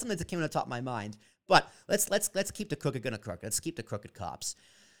something that came on the top of my mind. But let's keep the crooked gonna crooked. Let's keep the crooked cops.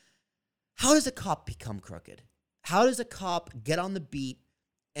 How does a cop become crooked? How does a cop get on the beat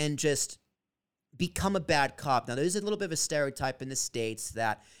and just become a bad cop? Now, there's a little bit of a stereotype in the States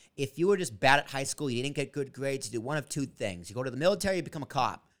that if you were just bad at high school, you didn't get good grades, you do one of two things. You go to the military, you become a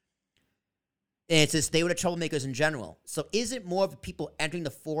cop. And it's just they were the troublemakers in general. So is it more of people entering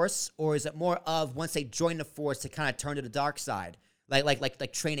the force, or is it more of once they join the force, to kind of turn to the dark side?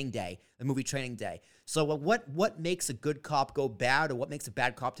 Like Training Day, the movie Training Day. So what makes a good cop go bad, or what makes a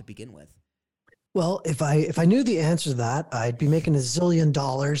bad cop to begin with? Well, if I knew the answer to that, I'd be making $1 zillion,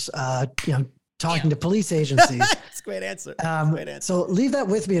 talking to police agencies. That's a great answer. So leave that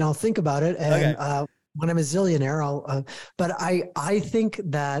with me and I'll think about it. And okay. When I'm a zillionaire, but I think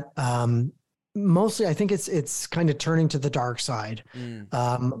that mostly I think it's kind of turning to the dark side.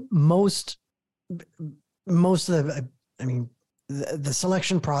 Most of the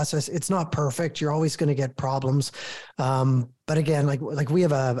selection process, it's not perfect. You're always going to get problems. But again, like we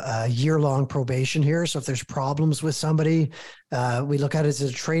have a year-long probation here. So if there's problems with somebody, we look at it as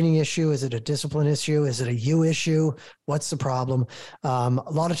a training issue. Is it a discipline issue? Is it a you issue? What's the problem? A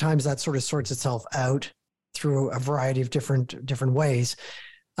lot of times that sort of sorts itself out through a variety of different ways.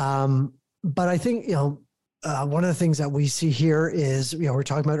 But I think, one of the things that we see here is, we were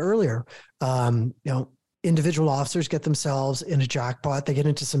talking about earlier, individual officers get themselves in a jackpot. They get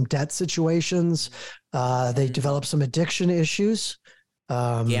into some debt situations. They develop some addiction issues.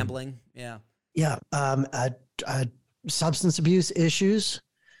 Gambling. Yeah. Substance abuse issues,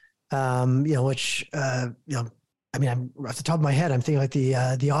 which, I'm off the top of my head, I'm thinking like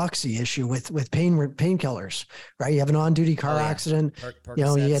the Oxy issue with painkillers, right? You have an on-duty car accident,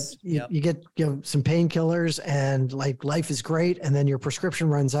 you get some painkillers and like life is great. And then your prescription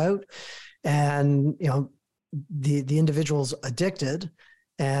runs out. And the individual's addicted,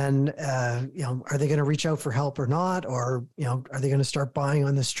 and are they going to reach out for help or not, or are they going to start buying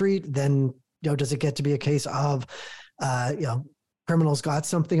on the street? Then does it get to be a case of criminals got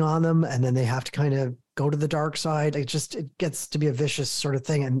something on them, and then they have to kind of go to the dark side? It gets to be a vicious sort of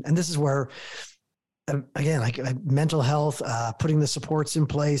thing, and this is where again, like mental health, putting the supports in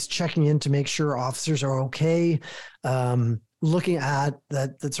place, checking in to make sure officers are okay. Looking at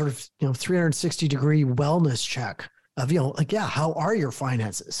that sort of 360-degree wellness check of how are your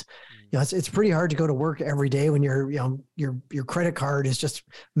finances? It's pretty hard to go to work every day when your credit card is just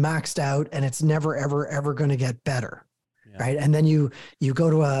maxed out and it's never ever going to get better, right? And then you go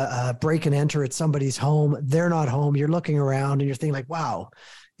to a break and enter at somebody's home, they're not home, you're looking around and you're thinking like, wow,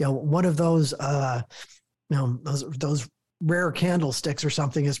 one of those those rare candlesticks or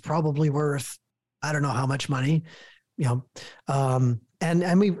something is probably worth I don't know how much money.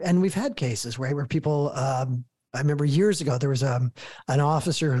 and we've had cases, right, where people, I remember years ago, there was an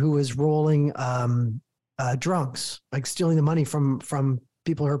officer who was rolling drunks, like stealing the money from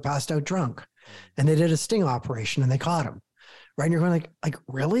people who are passed out drunk. And they did a sting operation and they caught him. Right. And you're going like,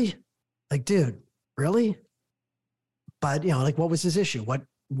 really? Like, dude, really? But, like, what was his issue?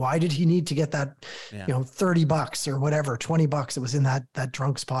 Why did he need to get that, $30 or whatever, $20 that was in that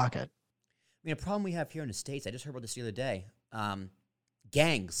drunk's pocket? I mean, a problem we have here in the States, I just heard about this the other day,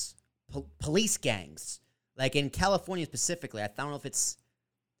 gangs, police gangs. Like in California specifically, I don't know if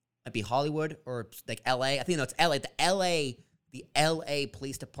might be Hollywood or like LA. I think it's LA. The LA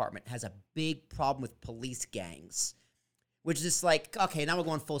Police Department has a big problem with police gangs, which is just like, okay, now we're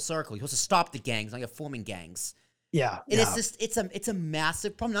going full circle. You're supposed to stop the gangs, now you're forming gangs. Yeah. And it's a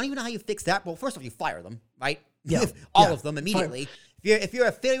massive problem. I don't even know how you fix that. Well, first off, you fire them, right? Yeah. All of them immediately. If you're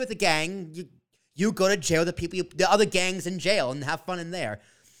affiliated with a gang, you go to jail. The other gangs in jail and have fun in there.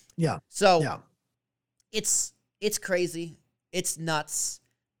 Yeah. So it's crazy. It's nuts.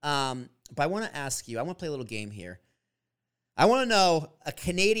 But I want to ask you, I want to play a little game here. I want to know a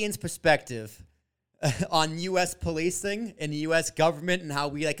Canadian's perspective on U.S. policing and the U.S. government and how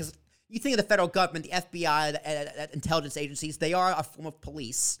we, like, because you think of the federal government, the FBI, the intelligence agencies, they are a form of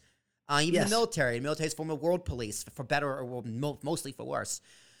police. Even the military. The military is a form of world police, for better or mostly for worse.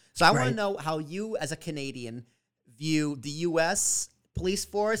 So I want to know how you, as a Canadian, view the U.S. police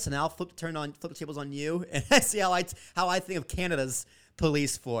force, and I'll flip the tables on you, and see how I think of Canada's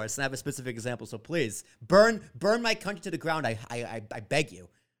police force. And I have a specific example, so please burn my country to the ground. I beg you.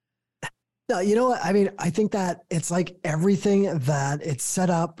 No, you know what? I mean, I think that it's like everything that it's set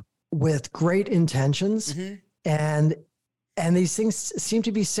up with great intentions, and these things seem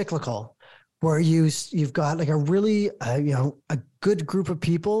to be cyclical, where you've got like a really a good group of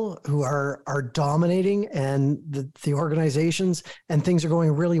people who are dominating and the organizations, and things are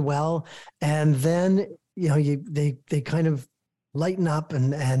going really well, and then they kind of lighten up,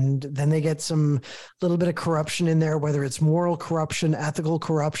 and then they get some little bit of corruption in there, whether it's moral corruption, ethical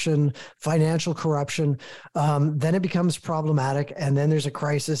corruption, financial corruption. Then it becomes problematic, and then there's a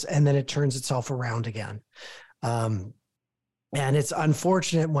crisis, and then it turns itself around again. And it's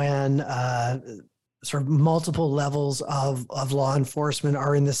unfortunate when sort of multiple levels of law enforcement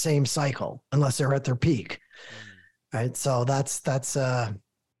are in the same cycle, unless they're at their peak. Right. So that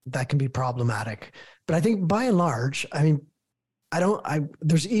can be problematic. But I think by and large, I mean,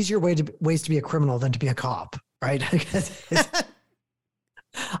 there's easier ways to be a criminal than to be a cop, right?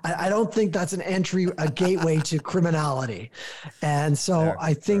 I don't think that's a gateway to criminality. And so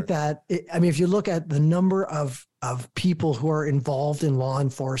I think that, if you look at the number of people who are involved in law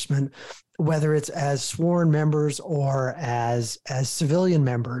enforcement, whether it's as sworn members or as civilian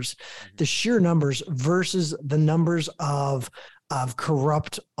members, the sheer numbers versus the numbers of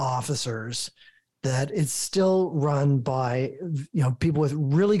corrupt officers, that it's still run by people with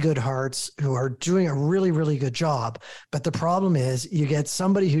really good hearts who are doing a really, really good job. But the problem is you get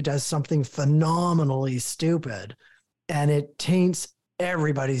somebody who does something phenomenally stupid, and it taints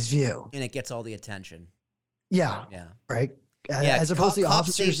everybody's view. And it gets all the attention. Yeah. Yeah. Right. Yeah. As opposed to cop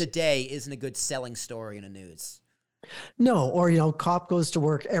officers. saves the day isn't a good selling story in the news. No, or cop goes to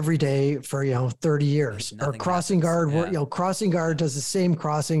work every day for 30 years, or crossing guard. Crossing guard does the same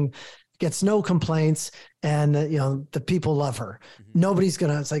crossing, gets no complaints, and the people love her. Nobody's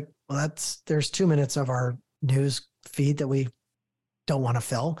gonna. It's like, well, there's 2 minutes of our news feed that we don't want to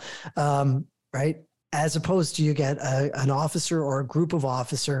fill, right? As opposed to you get an officer or a group of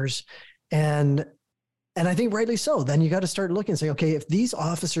officers, and I think rightly so. Then you got to start looking and say, okay, if these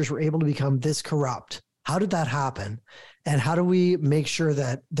officers were able to become this corrupt, how did that happen? And how do we make sure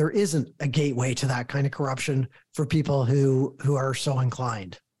that there isn't a gateway to that kind of corruption for people who are so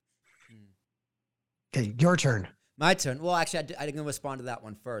inclined? Okay, your turn. My turn. Well, actually, I didn't respond to that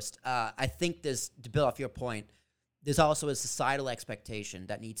one first. I think to build off your point, there's also a societal expectation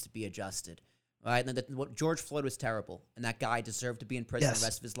that needs to be adjusted, right? And what George Floyd was terrible, and that guy deserved to be in prison the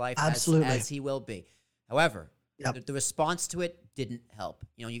rest of his life, as he will be. However, the response to it didn't help.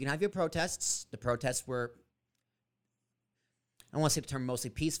 You can have your protests. The protests were, I don't want to say the term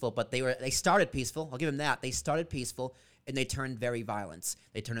mostly peaceful, but they started peaceful. I'll give them that. They started peaceful, and they turned very violent.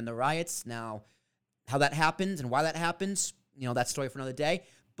 They turned into riots. Now, how that happens and why that happens, that story for another day.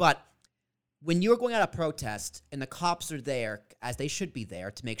 But when you're going out of protest and the cops are there, as they should be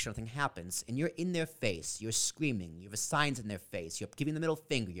there, to make sure nothing happens, and you're in their face, you're screaming, you have signs in their face, you're giving the middle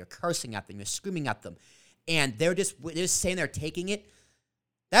finger, you're cursing at them, you're screaming at them, and they're just saying they're taking it,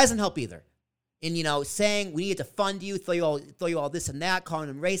 that doesn't help either. And, saying we need to fund you, throw you all this and that, calling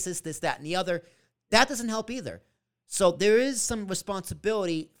them racist, this, that, and the other, that doesn't help either. So there is some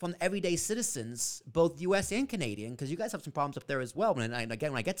responsibility from everyday citizens, both U.S. and Canadian, because you guys have some problems up there as well. And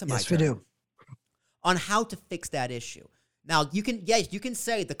again, when I get to my Yes, we turn, do. on how to fix that issue. Now, you can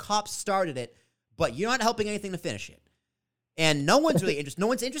say the cops started it, but you're not helping anything to finish it. And no one's really interested. No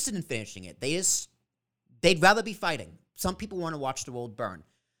one's interested in finishing it. They'd rather be fighting. Some people want to watch the world burn.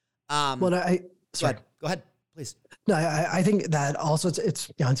 Sorry. Go ahead, please. No, I think that also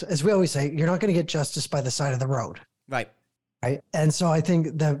it's as we always say, you're not going to get justice by the side of the road. Right. And so I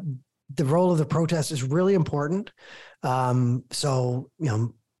think the role of the protest is really important. The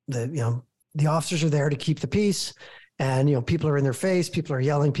officers are there to keep the peace, and people are in their face, people are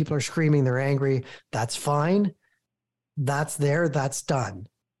yelling, people are screaming, they're angry. That's fine. That's done.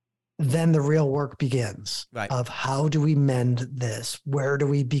 Then the real work begins of how do we mend this? Where do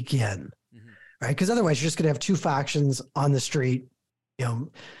we begin? Mm-hmm. Right? Because otherwise you're just going to have two factions on the street.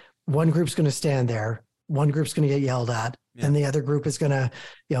 One group's going to stand there. One group's going to get yelled at, and the other group is going to,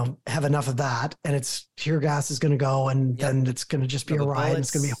 have enough of that, and it's tear gas is going to go, and then it's going to just be a riot, and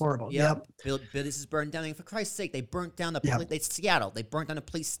it's going to be horrible. Yep. Businesses burned down. I mean, for Christ's sake, they burnt down Seattle. They burnt down a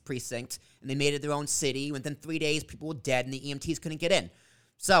police precinct, and they made it their own city. Within 3 days, people were dead, and the EMTs couldn't get in.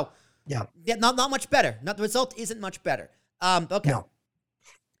 So, not much better. The result isn't much better. Okay. No.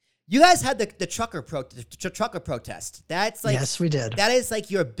 You guys had the trucker protest. That's like, yes, we did. That is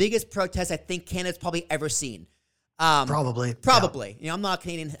like your biggest protest I think Canada's probably ever seen. Probably. Yeah. I'm not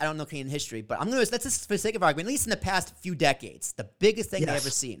Canadian. I don't know Canadian history, but let's just for the sake of argument, at least in the past few decades, the biggest thing they ever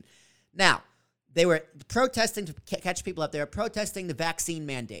seen. Now, they were protesting to catch people up there, protesting the vaccine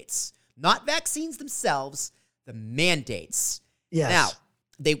mandates, not vaccines themselves, the mandates. Yes. Now,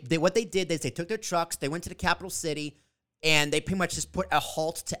 what they did is they took their trucks, they went to the capital city, and they pretty much just put a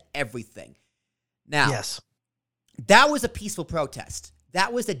halt to everything. Now, that was a peaceful protest.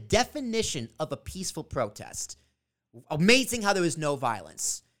 That was the definition of a peaceful protest. Amazing how there was no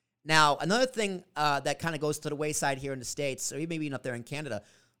violence. Now, another thing that kind of goes to the wayside here in the States, or maybe even up there in Canada,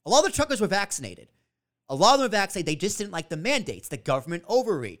 a lot of the truckers were vaccinated. A lot of them were vaccinated. They just didn't like the mandates, the government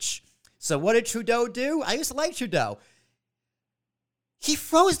overreach. So what did Trudeau do? I used to like Trudeau. He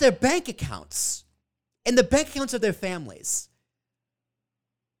froze their bank accounts and the bank accounts of their families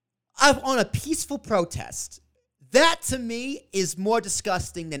on a peaceful protest. That, to me, is more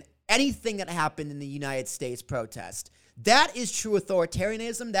disgusting than anything that happened in the United States protest. That is true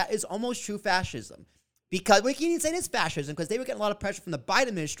authoritarianism. That is almost true fascism. Because we can't even say it is fascism, because they were getting a lot of pressure from the Biden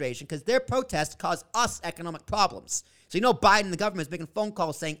administration because their protest caused us economic problems. So Biden and the government is making phone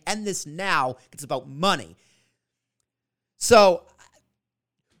calls saying, end this now, it's about money. So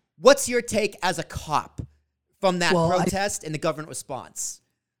what's your take as a cop from that protest and the government response?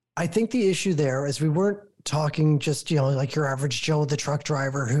 I think the issue there is we weren't talking just, like your average Joe, the truck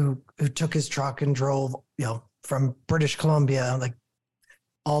driver who took his truck and drove, from British Columbia, like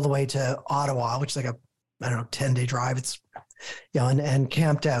all the way to Ottawa, which is like a, 10-day drive. It's, and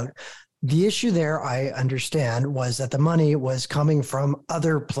camped out. The issue there, I understand, was that the money was coming from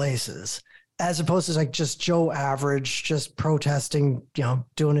other places, as opposed to like just Joe average, just protesting,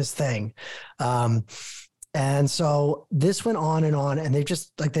 doing his thing. And so this went on, and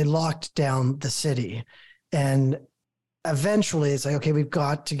they locked down the city. And eventually it's like, okay, we've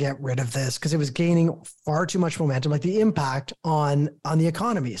got to get rid of this because it was gaining far too much momentum. Like the impact on the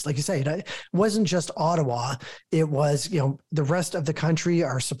economies, like you say, it wasn't just Ottawa. It was, the rest of the country,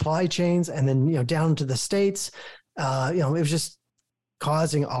 our supply chains, and then, down to the States, it was just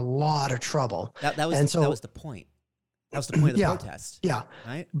causing a lot of trouble. That was the point. That was the point of the protest. Yeah.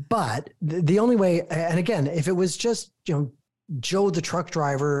 Right. But the only way, and again, if it was just, Joe, the truck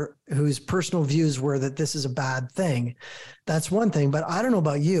driver, whose personal views were that this is a bad thing, that's one thing. But I don't know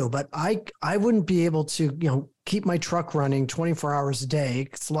about you, but I wouldn't be able to, keep my truck running 24 hours a day.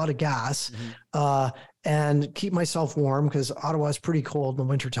 It's a lot of gas, and keep myself warm because Ottawa is pretty cold in the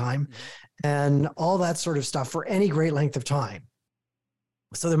wintertime, and all that sort of stuff for any great length of time.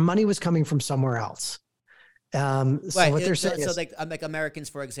 So the money was coming from somewhere else. So what they're saying is, like Americans,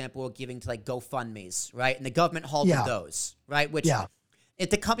 for example, are giving to like GoFundMe's, right? And the government halted those, right? Which, if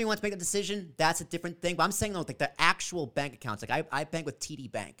the company wants to make a decision, that's a different thing. But I'm saying, like the actual bank accounts, like I bank with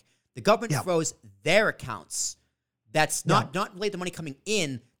TD Bank. The government froze their accounts. That's not really the money coming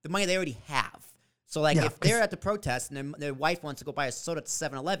in, the money they already have. So like if they're at the protest and their wife wants to go buy a soda at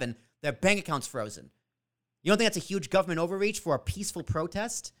 7-Eleven, their bank account's frozen. You don't think that's a huge government overreach for a peaceful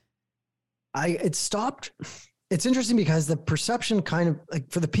protest? It stopped. It's interesting because the perception kind of like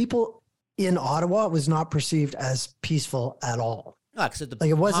for the people in Ottawa was not perceived as peaceful at all. No, because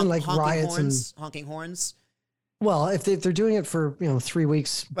it wasn't like riots and honking horns. Well, if they're doing it for 3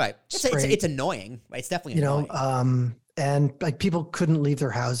 weeks, right? It's annoying. Right? It's definitely annoying. And like people couldn't leave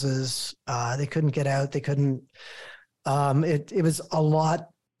their houses. They couldn't get out. They couldn't. It was a lot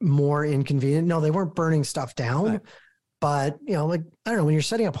more inconvenient. No, they weren't burning stuff down, right. But like I don't know, when you're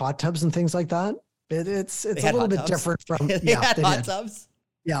setting up hot tubs and things like that, it's a little bit different from they had hot tubs.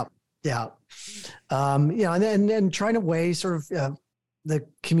 Yeah. And trying to weigh sort of the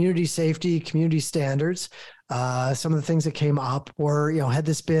community safety, community standards. Some of the things that came up were, had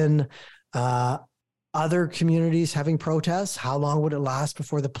this been other communities having protests, how long would it last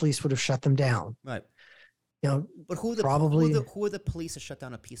before the police would have shut them down? Right. But who are the police to shut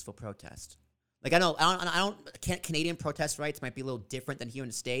down a peaceful protest? Like Canadian protest rights might be a little different than here in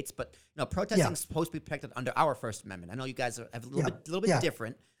the States, but protesting is supposed to be protected under our First Amendment. I know you guys have a little bit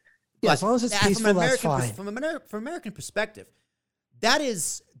different. Yeah, as long as it's peaceful, that's fine. From American perspective, that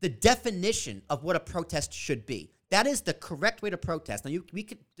is the definition of what a protest should be. That is the correct way to protest. Now, we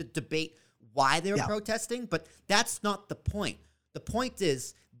could debate why they were protesting, but that's not the point. The point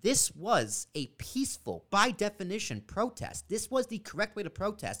is, this was a peaceful, by definition, protest. This was the correct way to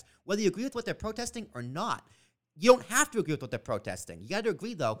protest, whether you agree with what they're protesting or not. You don't have to agree with what they're protesting. You got to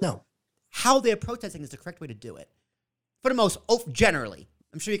agree, though, how they're protesting is the correct way to do it. For the most, generally.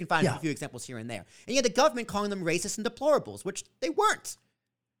 I'm sure you can find a few examples here and there. And yet the government calling them racist and deplorables, which they weren't.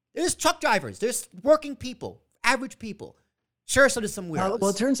 They're just truck drivers. They're just working people, average people. Sure, so does some weirdos. Well,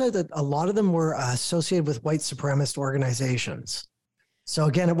 it turns out that a lot of them were associated with white supremacist organizations. So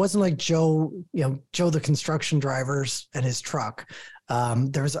again, it wasn't like Joe the construction drivers and his truck.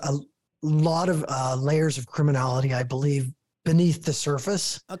 There was a lot of layers of criminality, I believe, beneath the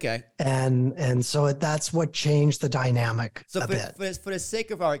surface. Okay. And so that's what changed the dynamic a bit. For the sake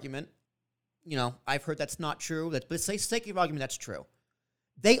of argument, I've heard that's not true. But for the sake of argument, that's true.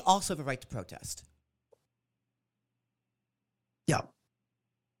 They also have a right to protest. Yeah.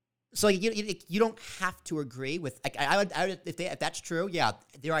 So you don't have to agree with. I would if that's true. Yeah,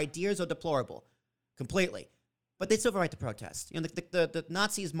 their ideas are deplorable, completely, but they still have a right to protest. The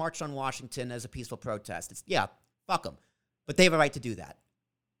Nazis marched on Washington as a peaceful protest. Fuck them, but they have a right to do that.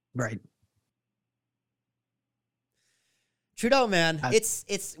 Right. Trudeau, man,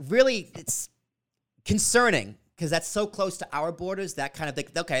 it's really concerning because that's so close to our borders. That kind of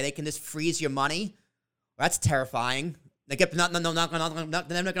they can just freeze your money. That's terrifying. They're not going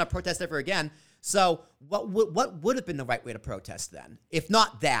to protest ever again. So what would have been the right way to protest then? If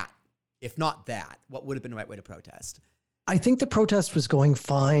not that, what would have been the right way to protest? I think the protest was going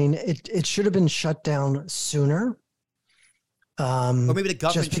fine. It should have been shut down sooner. Or maybe the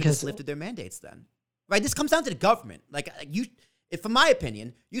government should have lifted their mandates then. Right? This comes down to the government. From my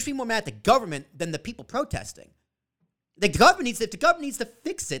opinion, you should be more mad at the government than the people protesting. If the government needs to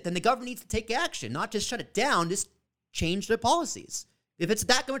fix it, then the government needs to take action, not just shut it down, just change their policies. If it's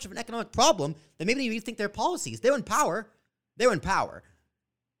that much of an economic problem, then maybe they rethink their policies. They're in power. They're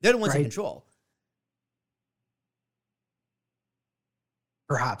the ones in control.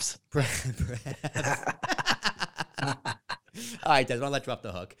 Perhaps. All right, Desmond, I'll let you off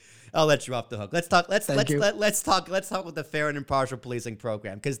the hook. Let's talk. Let's talk about the fair and impartial policing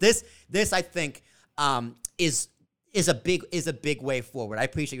program, because this I think is a big way forward. I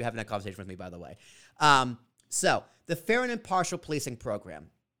appreciate you having that conversation with me, by the way. So the fair and impartial policing program,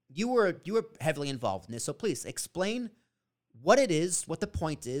 you were heavily involved in this. So please explain what it is, what the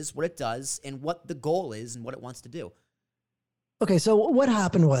point is, what it does, and what the goal is, and what it wants to do. Okay, so what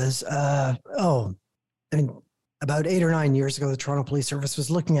happened was, about 8 or 9 years ago, the Toronto Police Service was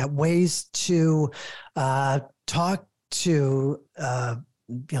looking at ways to talk to the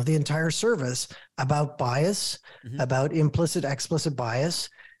entire service about bias, about implicit, explicit bias,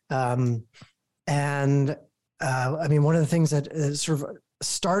 and one of the things that sort of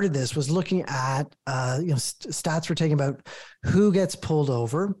started this was looking at stats were taken about who gets pulled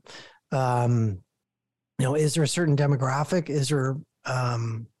over. Is there a certain demographic? Is there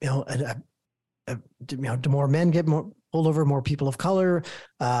do more men get pulled over, more people of color?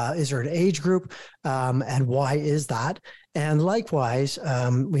 Is there an age group? And why is that? And likewise,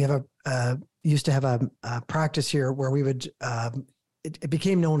 we have used to have a practice here where we would, it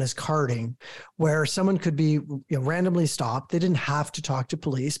became known as carding, where someone could be randomly stopped. They didn't have to talk to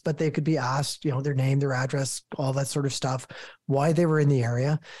police, but they could be asked, their name, their address, all that sort of stuff, why they were in the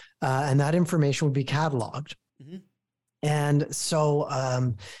area. And that information would be cataloged. Mm-hmm. And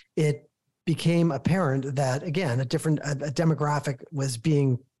so it became apparent that, again, a demographic was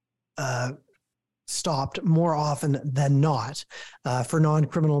being stopped more often than not for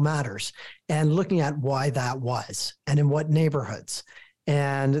non-criminal matters, and looking at why that was and in what neighborhoods.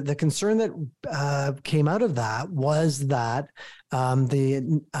 And the concern that came out of that was that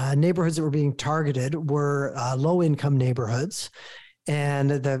the neighborhoods that were being targeted were low-income neighborhoods, and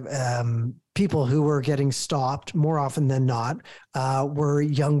the people who were getting stopped more often than not were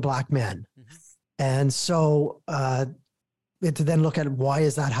young Black men. Mm-hmm. And so to then look at why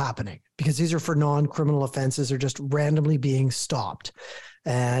is that happening? Because these are for non-criminal offenses. They're just randomly being stopped.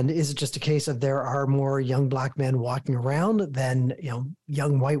 And is it just a case of there are more young Black men walking around than,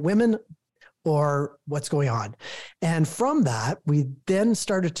 young white women, or what's going on? And from that, we then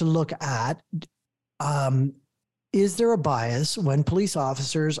started to look at, is there a bias when police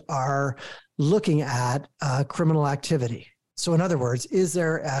officers are looking at criminal activity? So in other words, is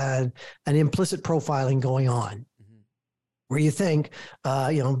there an implicit profiling going on? Where you think,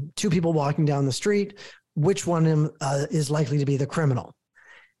 two people walking down the street, which one is likely to be the criminal?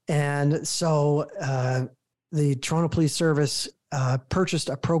 And so the Toronto Police Service purchased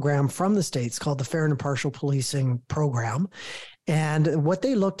a program from the States called the Fair and Impartial Policing Program. And what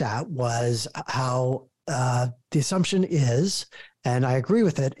they looked at was how the assumption is, and I agree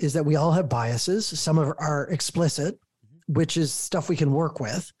with it, is that we all have biases. Some are explicit, which is stuff we can work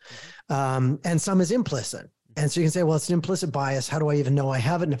with, and some is implicit. And so you can say, well, it's an implicit bias. How do I even know I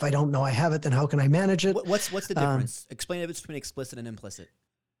have it? And if I don't know I have it, then how can I manage it? What's the difference? Explain the difference between explicit and implicit.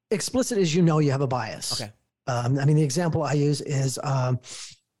 Explicit is you have a bias. Okay. The example I use is, I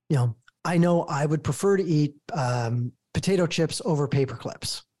know I would prefer to eat potato chips over paper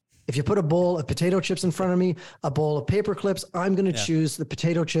clips. If you put a bowl of potato chips in front of me, a bowl of paper clips, I'm going to choose the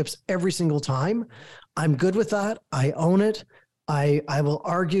potato chips every single time. I'm good with that. I own it. I will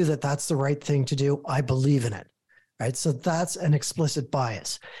argue that that's the right thing to do. I believe in it, right? So that's an explicit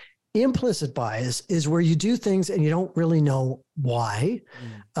bias. Implicit bias is where you do things and you don't really know why.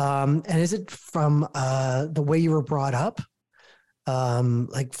 And is it from the way you were brought up?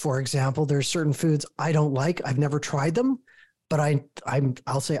 Like, for example, there's certain foods I don't like. I've never tried them, but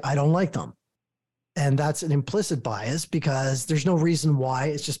I'll say I don't like them. And that's an implicit bias because there's no reason why.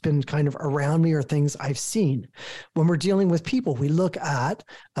 It's just been kind of around me or things I've seen. When we're dealing with people, we look at,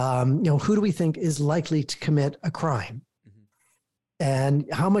 who do we think is likely to commit a crime? And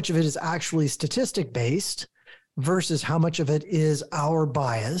how much of it is actually statistic based versus how much of it is our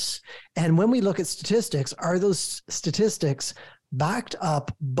bias. And when we look at statistics, are those statistics backed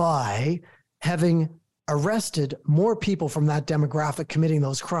up by having arrested more people from that demographic committing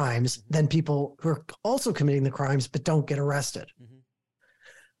those crimes than people who are also committing the crimes but don't get arrested?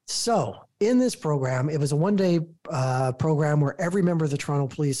 So in this program, it was a one-day program where every member of the Toronto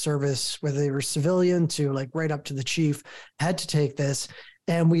Police Service, whether they were civilian to like right up to the chief, had to take this.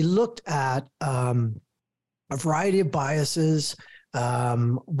 And we looked at a variety of biases,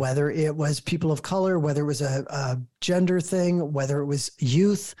 whether it was people of color, whether it was a gender thing, whether it was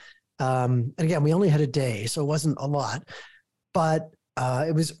youth. And again, we only had a day, so it wasn't a lot, but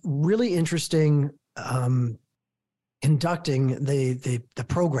it was really interesting conducting the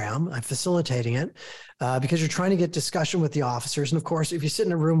program, facilitating it, because you're trying to get discussion with the officers. And of course, if you sit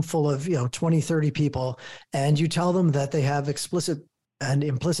in a room full of 20, 30 people and you tell them that they have explicit and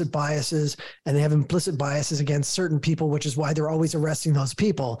implicit biases, and they have implicit biases against certain people, which is why they're always arresting those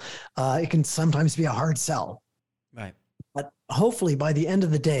people, it can sometimes be a hard sell. Right. But hopefully by the end of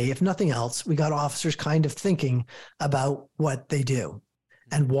the day, if nothing else, we got officers kind of thinking about what they do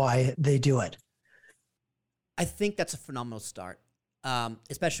and why they do it. I think that's a phenomenal start,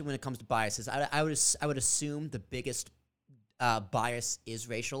 especially when it comes to biases. I would assume the biggest bias is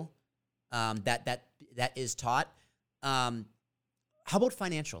racial. That is taught. How about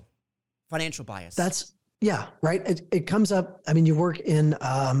financial bias? That's right. It comes up. I mean, you work in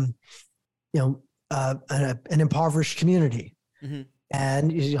an impoverished community,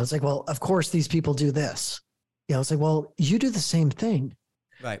 and it's like, well, of course these people do this. It's like, well, you do the same thing,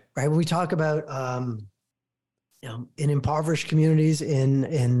 right? When we talk about in impoverished communities,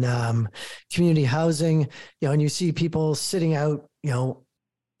 in community housing, and you see people sitting out,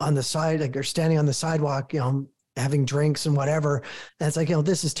 on the side, like they're standing on the sidewalk, having drinks and whatever. And it's like,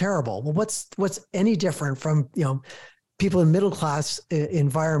 this is terrible. Well, what's any different from, people in middle-class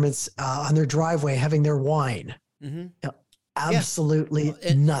environments on their driveway having their wine? Absolutely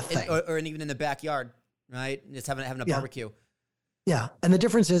nothing. Or even in the backyard, right? Just having a barbecue. Yeah. And the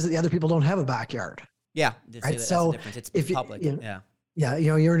difference is that the other people don't have a backyard. Yeah. Right. So it's if public. You're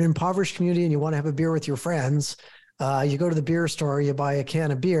in an impoverished community and you want to have a beer with your friends, you go to the beer store, you buy a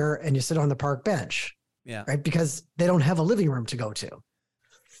can of beer and you sit on the park bench. Yeah. Right. Because they don't have a living room to go to.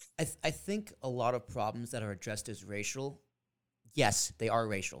 I think a lot of problems that are addressed as racial, yes, they are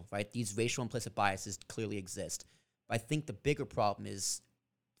racial, right? These racial implicit biases clearly exist. But I think the bigger problem is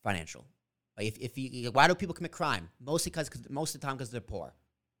financial. Like why do people commit crime? Most of the time because they're poor.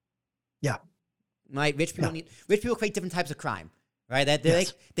 Yeah. Right? Rich people create different types of crime. Right?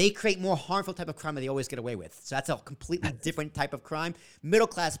 They create more harmful type of crime that they always get away with. So that's a completely different type of crime. Middle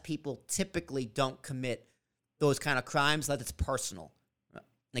class people typically don't commit those kind of crimes unless it's personal.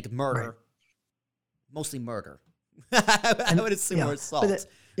 Like murder. Right. Mostly murder. I would assume more assault.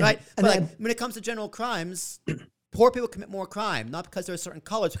 Right? But when it comes to general crimes, poor people commit more crime, not because they're a certain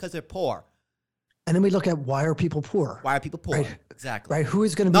color, it's because they're poor. And then we look at why are people poor? Why are people poor? Right. Exactly. Right. Who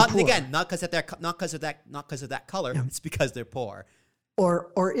is going to be poor? Again, not because of that color. Yeah. It's because they're poor.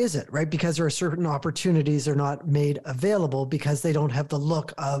 Or is it right? Because there are certain opportunities are not made available because they don't have the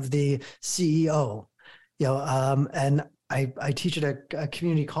look of the CEO. And I teach at a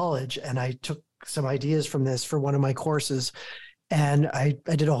community college, and I took some ideas from this for one of my courses, and I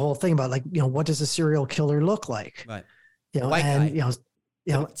did a whole thing about what does a serial killer look like? Right. A white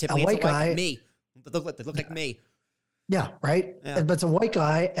guy. Like me. They look like me. Yeah, right. Yeah. But it's a white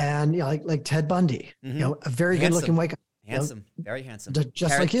guy, and like Ted Bundy. Mm-hmm. A very good-looking white guy. Handsome, very handsome.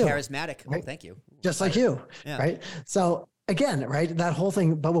 Just like you. Charismatic. Right? Oh, thank you. Just like you. Yeah. Right. So again, right, that whole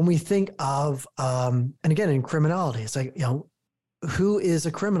thing. But when we think of, and again, in criminality, it's like, who is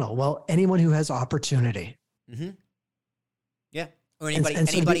a criminal? Well, anyone who has opportunity. Mm-hmm. Yeah. Or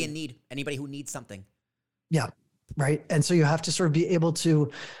anybody in need. Anybody who needs something. Yeah. Right. And so you have to sort of be able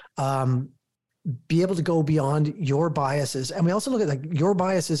to go beyond your biases. And we also look at your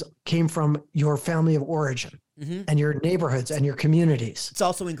biases came from your family of origin. Mm-hmm. And your neighborhoods and your communities. It's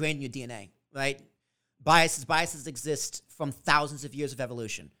also ingrained in your DNA, right? Biases exist from thousands of years of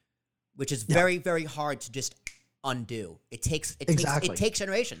evolution, which is very, very hard to just undo. It takes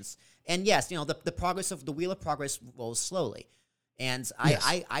generations. And yes, the progress of the wheel of progress rolls slowly. And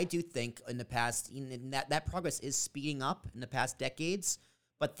I do think in the past that progress is speeding up in the past decades.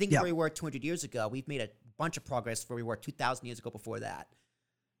 But think where we were 200 years ago. We've made a bunch of progress where we were 2,000 years ago before that.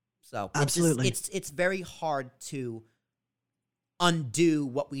 So absolutely, it's very hard to undo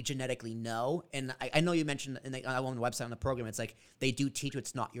what we genetically know. And I know you mentioned on the website on the program, it's like they do teach you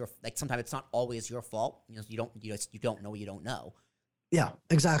it's not your sometimes it's not always your fault. You don't know what you don't know. Yeah,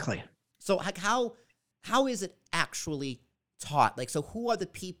 exactly. So how is it actually taught? So who are the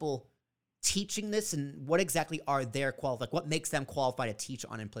people teaching this, and what exactly are their what makes them qualified to teach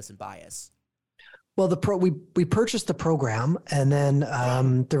on implicit bias? Well, we purchased the program, and then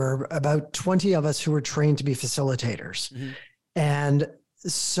there were about 20 of us who were trained to be facilitators. Mm-hmm. And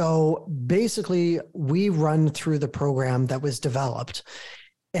so basically we run through the program that was developed,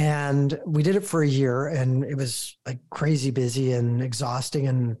 and we did it for a year, and it was crazy busy and exhausting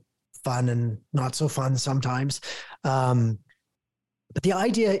and fun and not so fun sometimes. But the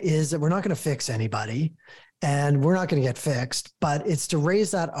idea is that we're not going to fix anybody, and we're not going to get fixed, but it's to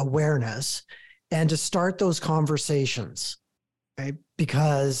raise that awareness and to start those conversations, right?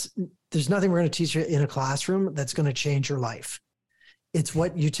 Because there's nothing we're going to teach you in a classroom that's going to change your life. It's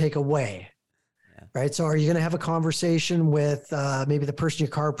what you take away, right? So are you going to have a conversation with maybe the person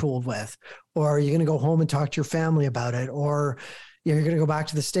you carpooled with, or are you going to go home and talk to your family about it? Or you're going to go back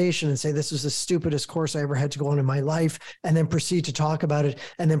to the station and say, this was the stupidest course I ever had to go on in my life, and then proceed to talk about it,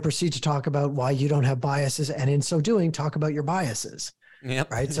 and then proceed to talk about why you don't have biases. And in so doing, talk about your biases.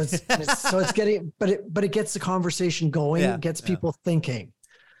 Yep. Right. So it's getting, but it gets the conversation going, gets people thinking.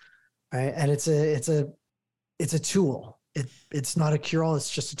 Right. And it's a tool. It's not a cure-all.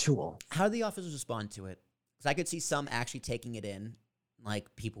 It's just a tool. How do the officers respond to it? Because I could see some actually taking it in,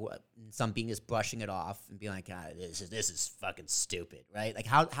 people, some being just brushing it off and being like, this is fucking stupid. Right.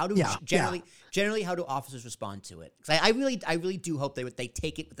 How do generally, how do officers respond to it? Because I really do hope they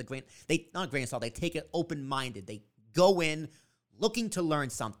take it with not a grain of salt. They take it open-minded. They go in looking to learn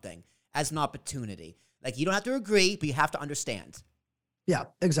something as an opportunity. You don't have to agree, but you have to understand. Yeah,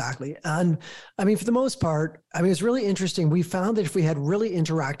 exactly. And I mean, for the most part, it's really interesting. We found that if we had really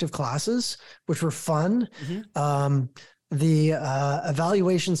interactive classes, which were fun, mm-hmm. The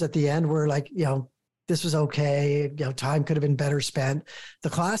evaluations at the end were this was okay. Time could have been better spent. The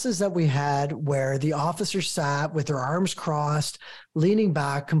classes that we had where the officers sat with their arms crossed, leaning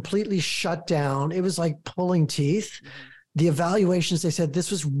back, completely shut down. It was like pulling teeth. Mm-hmm. The evaluations, they said,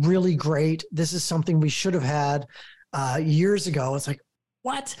 this was really great. This is something we should have had years ago. It's like,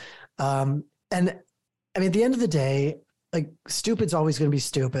 what? And at the end of the day, stupid's always going to be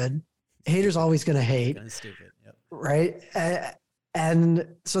stupid. Hater's always going to hate. Stupid. Yep. Right. And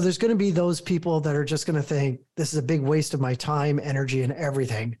so there's going to be those people that are just going to think this is a big waste of my time, energy, and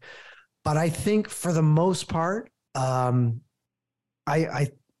everything. But I think for the most part, how do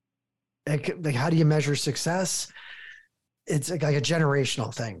you measure success? it's like a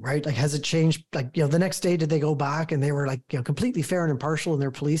generational thing, right? Like, has it changed? Like, the next day, did they go back and they were like, completely fair and impartial in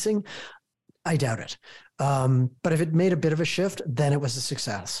their policing? I doubt it. But if it made a bit of a shift, then it was a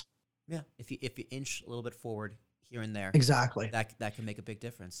success. Yeah. If you inch a little bit forward here and there, Exactly. that can make a big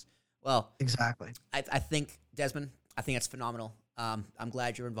difference. Well, exactly. I think, Desmond, I think that's phenomenal. I'm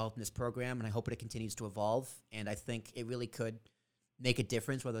glad you're involved in this program, and I hope it continues to evolve. And I think it really could make a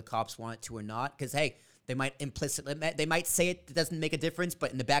difference whether the cops want it to or not. Because, hey, they might say it doesn't make a difference,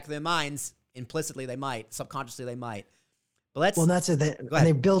 but in the back of their minds, implicitly they might, subconsciously they might. But that's it.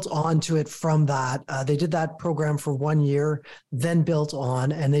 They built onto it from that. They did that program for 1 year, then built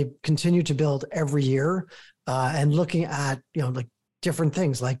on, and they continue to build every year, and looking at, like different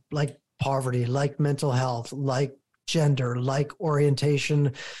things like poverty, like mental health, like gender, like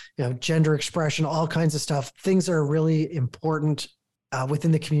orientation, gender expression, all kinds of stuff. Things that are really important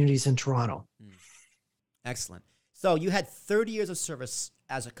within the communities in Toronto. Excellent. So you had 30 years of service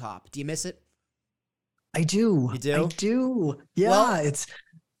as a cop. Do you miss it? I do. You do? I do. Yeah. Well,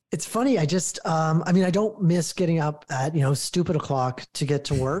 it's funny. I just, I don't miss getting up at, stupid o'clock to get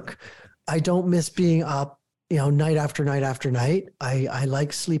to work. I don't miss being up, night after night after night. I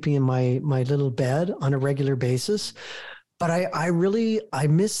like sleeping in my little bed on a regular basis, but I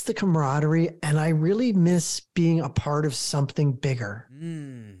miss the camaraderie, and I really miss being a part of something bigger.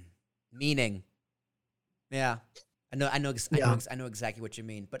 Meaning. Yeah. I know exactly what you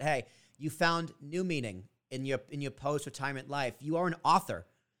mean, but hey, you found new meaning in your post-retirement life. You are an author.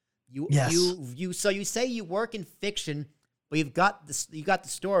 So you say you work in fiction, but you got the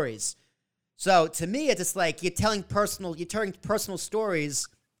stories. So to me, it's just like you're telling personal stories,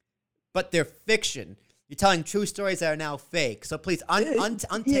 but they're fiction. You're telling true stories that are now fake. So please untake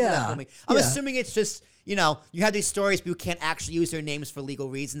that for me. I'm assuming it's just, you have these stories, but you can't actually use their names for legal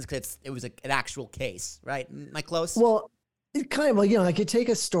reasons because it was an actual case, right? Am I close? Well, it kind of, like you take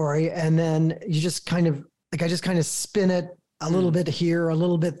a story and then you just kind of, I just kind of spin it a little bit here, a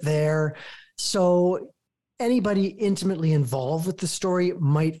little bit there. So anybody intimately involved with the story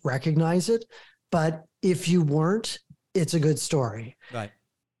might recognize it, but if you weren't, it's a good story. Right.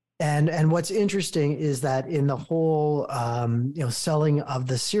 And what's interesting is that in the whole, selling of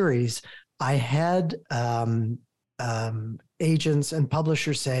the series, I had agents and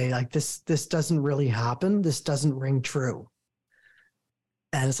publishers say, like, this doesn't really happen. This doesn't ring true.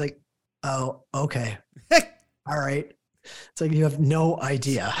 And it's like, oh, okay. All right. It's like, you have no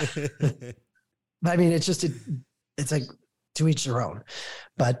idea. I mean, it's just, it's like to each their own,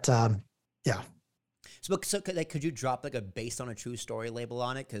 but yeah. So could you drop like a based on a true story label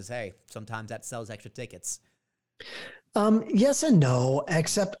on it? Because, hey, sometimes that sells extra tickets. Yes and no,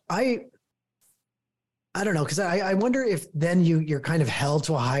 except I don't know. Cause I wonder if then you're kind of held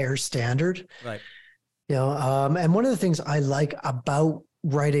to a higher standard. Right. And one of the things I like about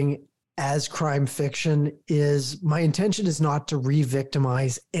writing as crime fiction is my intention is not to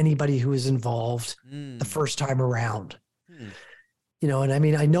re-victimize anybody who is involved the first time around. And I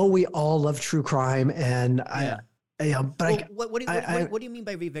mean, I know we all love true crime, and what do you mean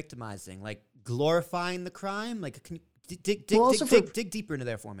by re-victimizing? Like glorifying the crime? Like, can you dig deeper into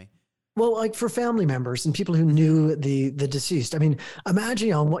there for me? Well, like for family members and people who knew the deceased. I mean,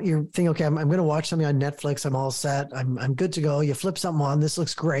 imagine what you're thinking. Okay, I'm going to watch something on Netflix. I'm all set. I'm good to go. You flip something on. This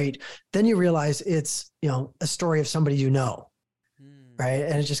looks great. Then you realize it's a story of somebody right?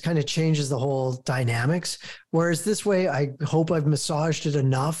 And it just kind of changes the whole dynamics. Whereas this way, I hope I've massaged it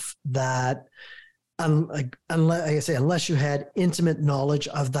enough that, unless you had intimate knowledge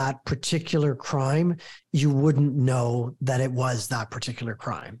of that particular crime, you wouldn't know that it was that particular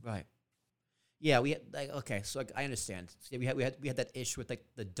crime. Right. Yeah, we had, so I understand. So we had that issue with like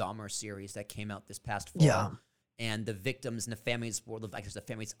the Dahmer series that came out this past fall. Yeah. And the victims and the families of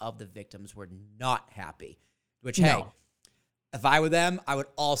the victims were not happy. Which, no. Hey, if I were them, I would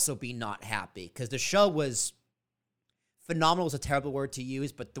also be not happy because the show was phenomenal. Is a terrible word to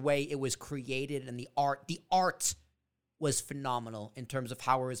use, but the way it was created and the art was phenomenal in terms of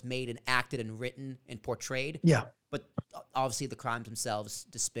how it was made and acted and written and portrayed. Yeah. But obviously the crimes themselves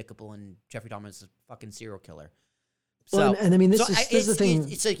despicable, and Jeffrey Dahmer is a fucking serial killer. So, well, and I mean, this is the thing.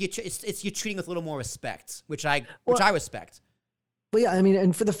 It's like you're treating with a little more respect, which I respect. Well, yeah, I mean,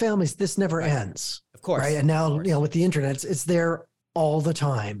 and for the families, this never ends. Of course. Right. And now, with the internet, it's there all the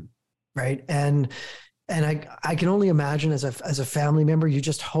time. Right. And I can only imagine as a family member, you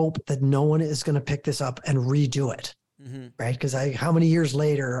just hope that no one is going to pick this up and redo it. Mm-hmm. Right. Because how many years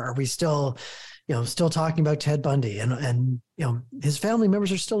later are we still talking about Ted Bundy and his family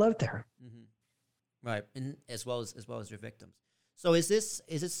members are still out there. Mm-hmm. Right. And as well as your victims. So is this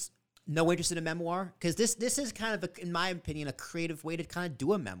No interest in a memoir? Because this is kind of, in my opinion, a creative way to kind of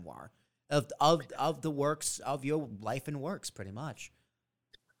do a memoir of the works of your life and works, pretty much.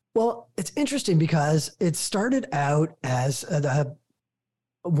 Well, it's interesting because it started out as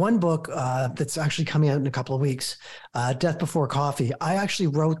one book that's actually coming out in a couple of weeks, Death Before Coffee. I actually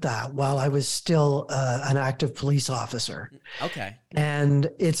wrote that while I was still an active police officer. Okay. And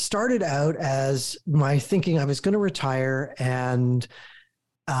it started out as my thinking I was going to retire. And,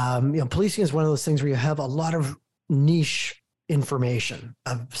 policing is one of those things where you have a lot of niche information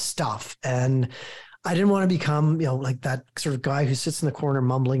of stuff. And I didn't want to become, like that sort of guy who sits in the corner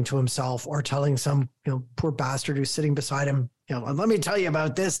mumbling to himself or telling some, poor bastard who's sitting beside him, let me tell you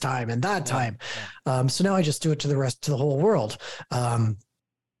about this time and that time. Yeah. So now I just do it to the whole world. But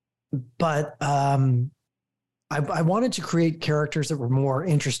I wanted to create characters that were more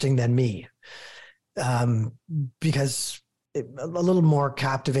interesting than me, because a little more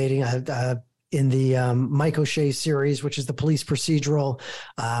captivating. In the Mike O'Shea series, which is the police procedural,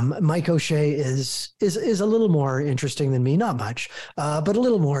 Mike O'Shea is a little more interesting than me, not much, but a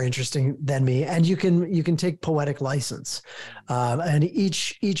little more interesting than me. And you can take poetic license. And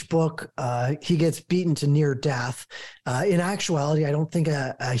each book, he gets beaten to near death. In actuality, I don't think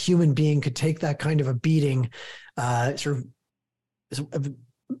a human being could take that kind of a beating, sort of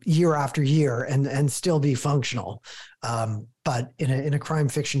year after year and still be functional. But in a crime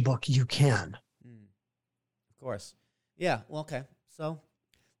fiction book, you can. Of course. Yeah. Well, okay. So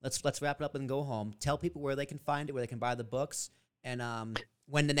let's wrap it up and go home. Tell people where they can find it, where they can buy the books, and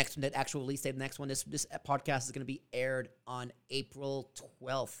when the actual release date of the next one. This podcast is going to be aired on April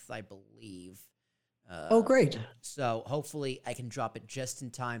 12th, I believe. Oh, great. So hopefully I can drop it just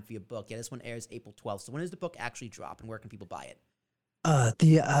in time for your book. Yeah, this one airs April 12th. So when does the book actually drop, and where can people buy it?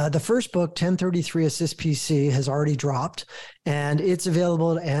 The first book, 1033 Assist PC, has already dropped, and it's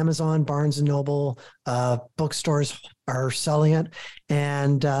available at Amazon, Barnes and Noble. Bookstores are selling it.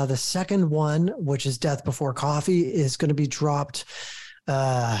 And the second one, which is Death Before Coffee, is going to be dropped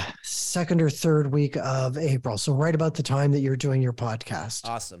second or third week of April. So right about the time that you're doing your podcast.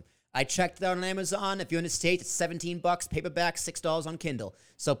 Awesome. I checked it out on Amazon. If you're in the States, it's $17, paperback, $6 on Kindle.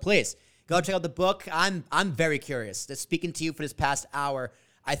 So please, go check out the book. I'm very curious. Just speaking to you for this past hour,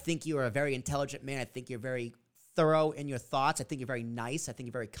 I think you are a very intelligent man. I think you're very thorough in your thoughts. I think you're very nice. I think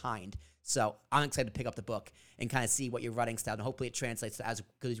you're very kind. So I'm excited to pick up the book and kind of see what your writing style, and hopefully it translates to as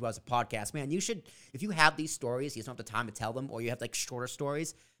good as you as a podcast. Man, you should, if you have these stories, you just don't have the time to tell them, or you have like shorter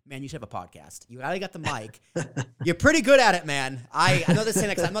stories, man, you should have a podcast. You already got the mic. You're pretty good at it, man. I'm not the same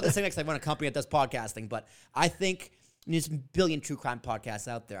next I run a company that does podcasting, but I think there's a billion true crime podcasts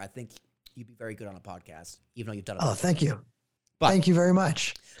out there. I think you'd be very good on a podcast, even though you've done it. Oh, thank you. Thank you very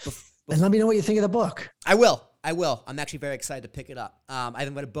much. And let me know what you think of the book. I will. I'm actually very excited to pick it up. I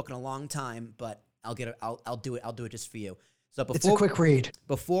haven't read a book in a long time, but I'll get it. I'll do it. I'll do it just for you. So it's a quick read.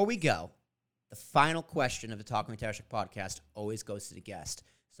 Before we go, the final question of the Talking with Tarashuk podcast always goes to the guest.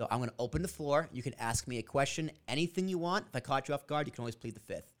 So I'm going to open the floor. You can ask me a question, anything you want. If I caught you off guard, you can always plead the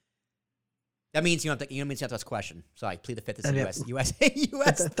fifth. That means you don't have to ask a question. Sorry, plead the fifth is U.S.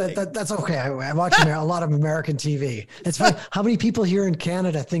 That's okay. I watch a lot of American TV. It's funny. How many people here in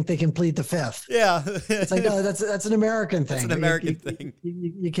Canada think they can plead the fifth? Yeah. It's like, no, that's an American thing. That's an American thing.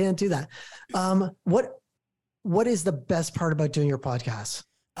 You can't do that. What is the best part about doing your podcast?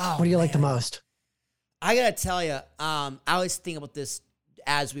 Oh, what do you like the most? I got to tell you, I was thinking about this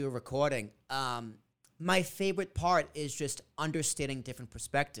as we were recording. My favorite part is just understanding different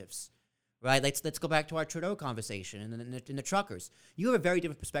perspectives. Right, let's go back to our Trudeau conversation in the truckers. You have a very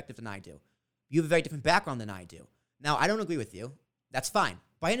different perspective than I do. You have a very different background than I do. Now, I don't agree with you. That's fine.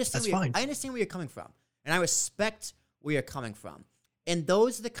 But I understand where you're coming from. And I respect where you're coming from. And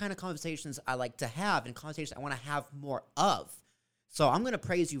those are the kind of conversations I like to have, and conversations I want to have more of. So I'm going to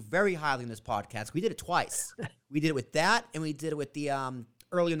praise you very highly in this podcast. We did it twice. We did it with that, and we did it with the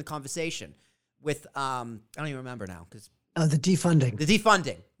earlier in the conversation with I don't even remember now because. The defunding. The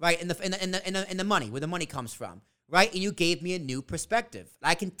defunding, right? And the money, where the money comes from, right? And you gave me a new perspective.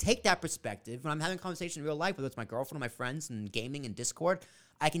 I can take that perspective when I'm having a conversation in real life, whether it's my girlfriend or my friends and gaming and Discord.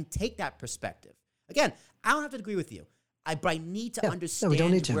 I can take that perspective. Again, I don't have to agree with you, but I need to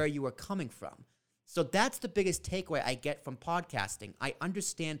understand where you are coming from. So that's the biggest takeaway I get from podcasting. I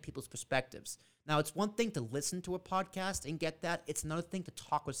understand people's perspectives. Now, it's one thing to listen to a podcast and get that. It's another thing to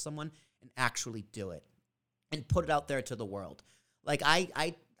talk with someone and actually do it. And put it out there to the world. Like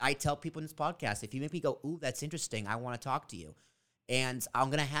I tell people in this podcast, if you make me go, ooh, that's interesting, I want to talk to you. And I'm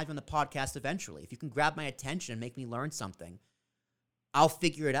going to have you on the podcast eventually. If you can grab my attention and make me learn something, I'll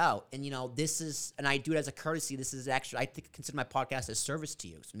figure it out. And, and I do it as a courtesy. This is actually, I think, consider my podcast a service to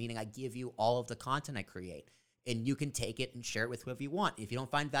you, meaning I give you all of the content I create, and you can take it and share it with whoever you want. If you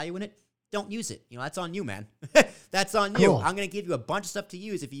don't find value in it, don't use it. That's on you, man. That's on you. I'm going to give you a bunch of stuff to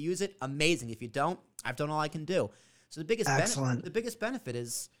use. If you use it, amazing. If you don't, I've done all I can do. So the biggest benefit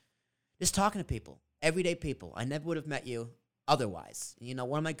is just talking to people, everyday people. I never would have met you otherwise.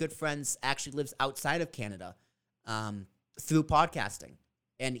 One of my good friends actually lives outside of Canada through podcasting,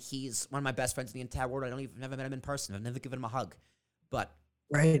 and he's one of my best friends in the entire world. Never met him in person. I've never given him a hug, but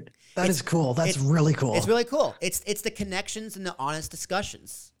right. That is cool. That's really cool. It's really cool. It's the connections and the honest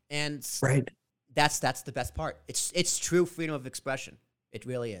discussions. And right. That's the best part. It's true freedom of expression. It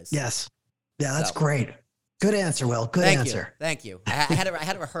really is. Yes. Yeah, that's great. Good answer, Will. Good answer. Thank you. I had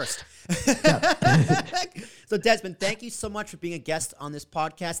it rehearsed. So Desmond, thank you so much for being a guest on this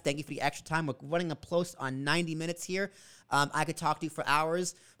podcast. Thank you for the extra time. We're running up close on 90 minutes here. I could talk to you for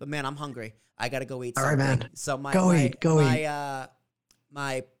hours, but man, I'm hungry. I got to go eat something. All right, man. So eat.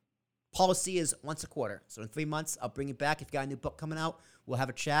 My policy is once a quarter. So in 3 months, I'll bring you back. If you got a new book coming out, we'll have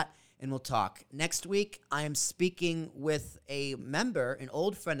a chat and we'll talk. Next week, I am speaking with an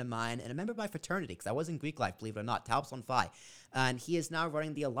old friend of mine, and a member of my fraternity, because I was in Greek life, believe it or not, Taubes on Phi. And he is now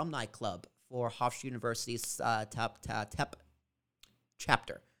running the alumni club for Hofstra University's TEP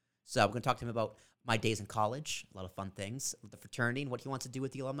chapter. So we're going to talk to him about my days in college, a lot of fun things, the fraternity, and what he wants to do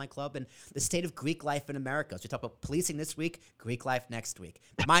with the alumni club, and the state of Greek life in America. So we talk about policing this week, Greek life next week.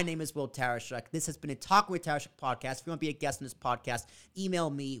 My name is Will Tarashuk. This has been a Talk with Tarashuk podcast. If you want to be a guest on this podcast, email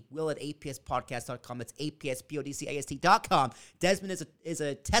me, will@apspodcast.com. It's apspodcast.com. Desmond is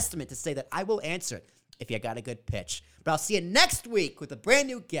a testament to say that I will answer it if you got a good pitch. But I'll see you next week with a brand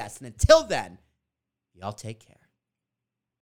new guest. And until then, y'all take care.